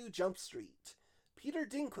 22 Jump Street. Peter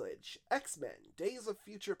Dinklage, X-Men, Days of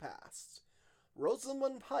Future Past.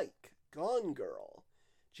 Rosamund Pike, Gone Girl.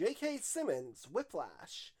 J.K. Simmons,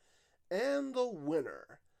 Whiplash. And the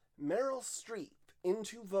winner, Meryl Streep,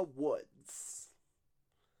 Into the Woods.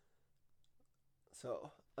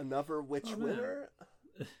 So, another witch winner?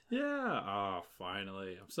 Yeah, oh,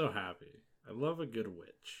 finally. I'm so happy. I love a good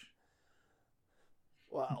witch.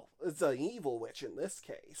 Well, it's an evil witch in this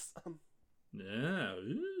case. Yeah.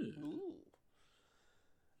 Ooh.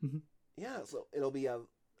 Yeah, so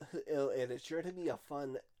it is sure to be a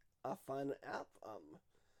fun app.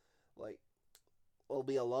 Like, there'll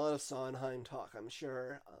be a lot of Sondheim talk, I'm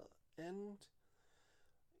sure, and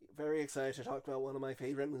very excited to talk about one of my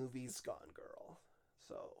favorite movies, Gone Girl.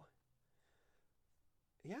 So,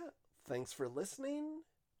 yeah, thanks for listening.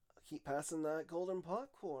 Keep passing that golden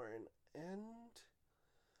popcorn, and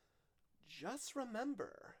just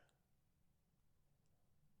remember,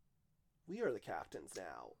 we are the captains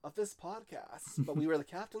now of this podcast, but we were the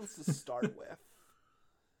captains to start with.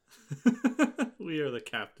 We are the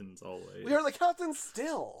captains always. We are the captains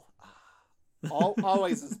still.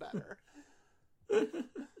 Always is better.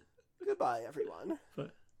 Goodbye, everyone.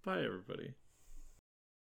 Bye, everybody.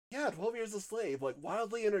 Yeah, 12 Years a Slave, like,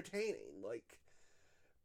 wildly entertaining. Like,